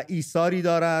و ایثاری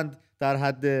دارند در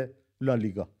حد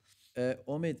لالیگا.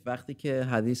 امید وقتی که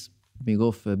حدیث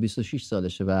میگفت 26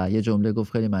 سالشه و یه جمله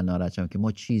گفت خیلی من ناراحتم که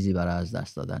ما چیزی برای از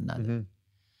دست دادن نداریم.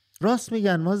 راست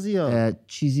میگن مازیار.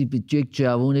 چیزی یک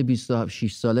جوون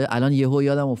 26 ساله الان یهو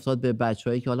یادم افتاد به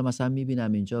بچه‌هایی که حالا مثلا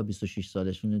میبینم اینجا 26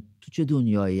 سالشونه تو چه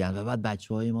دنیایی ان و بعد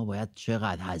بچه‌های ما باید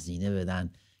چقدر هزینه بدن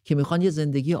که میخوان یه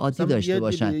زندگی عادی داشته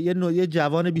باشن. یه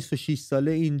جوان 26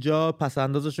 ساله اینجا پس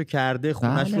اندازشو کرده،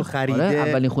 خونش رو خریده،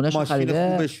 اولین خونش رو خریده،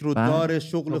 خوبش رو داره،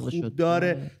 شغل خوب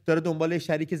داره دنبال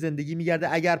شریک زندگی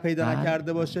میگرده اگر پیدا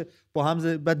نکرده باشه با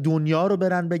هم دنیا رو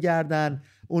برن بگردن.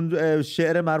 اون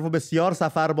شعر معروف بسیار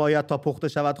سفر باید تا پخته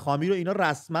شود خامی رو اینا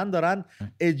رسما دارن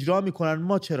اجرا میکنن.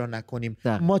 ما چرا نکنیم؟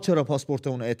 ما چرا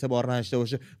پاسپورتمون اعتبار نداشته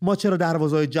باشه؟ ما چرا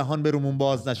دروازه‌های جهان به رومون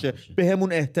باز نشه؟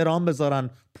 بهمون احترام بذارن،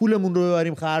 پولمون رو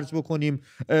ببریم خرج بکنیم،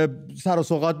 سر و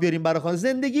سوغات بیاریم برای خانه،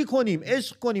 زندگی کنیم،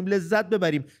 عشق کنیم، لذت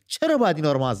ببریم. چرا باید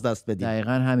اینا رو ما از دست بدیم؟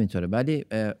 دقیقاً همینطوره. ولی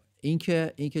این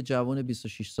که جوان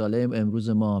 26 ساله امروز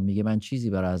ما میگه من چیزی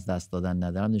برای از دست دادن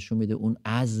ندارم، نشون میده اون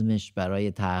عزمش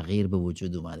برای تغییر به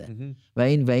وجود اومده. و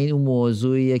این اون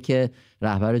موضوعیه که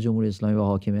رهبر جمهوری اسلامی و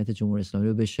حاکمیت جمهوری اسلامی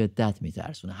رو به شدت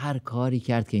میترسونه. هر کاری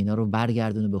کرد که اینا رو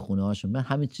برگردونه به خونه هاشون. من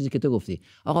همین چیزی که تو گفتی،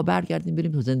 آقا برگردیم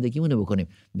بریم تو زندگیمون بکنیم،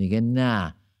 میگه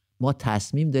نه، ما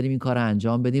تصمیم داریم این کار رو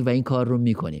انجام بدیم و این کار رو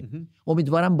میکنیم.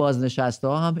 امیدوارم بازنشسته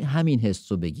ها هم همین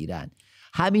حس رو بگیرن،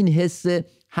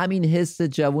 همین حس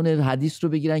جوان حدیث رو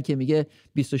بگیرن که میگه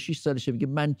 26 سالشه، میگه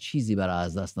من چیزی برای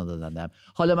از دست ندادن دارم.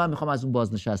 حالا من میخوام از اون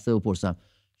بازنشسته بپرسم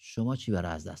شما چی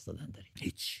برای از دست دادن دارید؟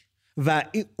 هیچ. و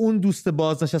اون دوست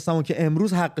بازنشسته‌مون که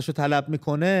امروز حقشو طلب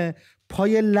میکنه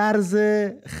پای لرز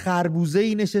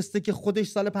خربوزه‌ای نشسته که خودش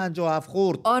سال 57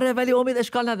 خورد. آره ولی امید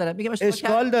اشکال نداره. میگم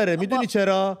اشکال داره. میدونی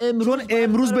چرا؟ چون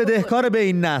امروز بدهکار به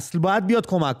این نسل، باید بیاد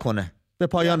کمک کنه. به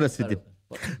پایان رسیدیم.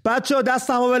 بچه‌ها دست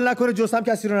هم ول نکنه، جز هم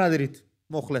کسی رو ندارید.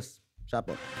 مخلص. شب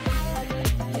بخیر.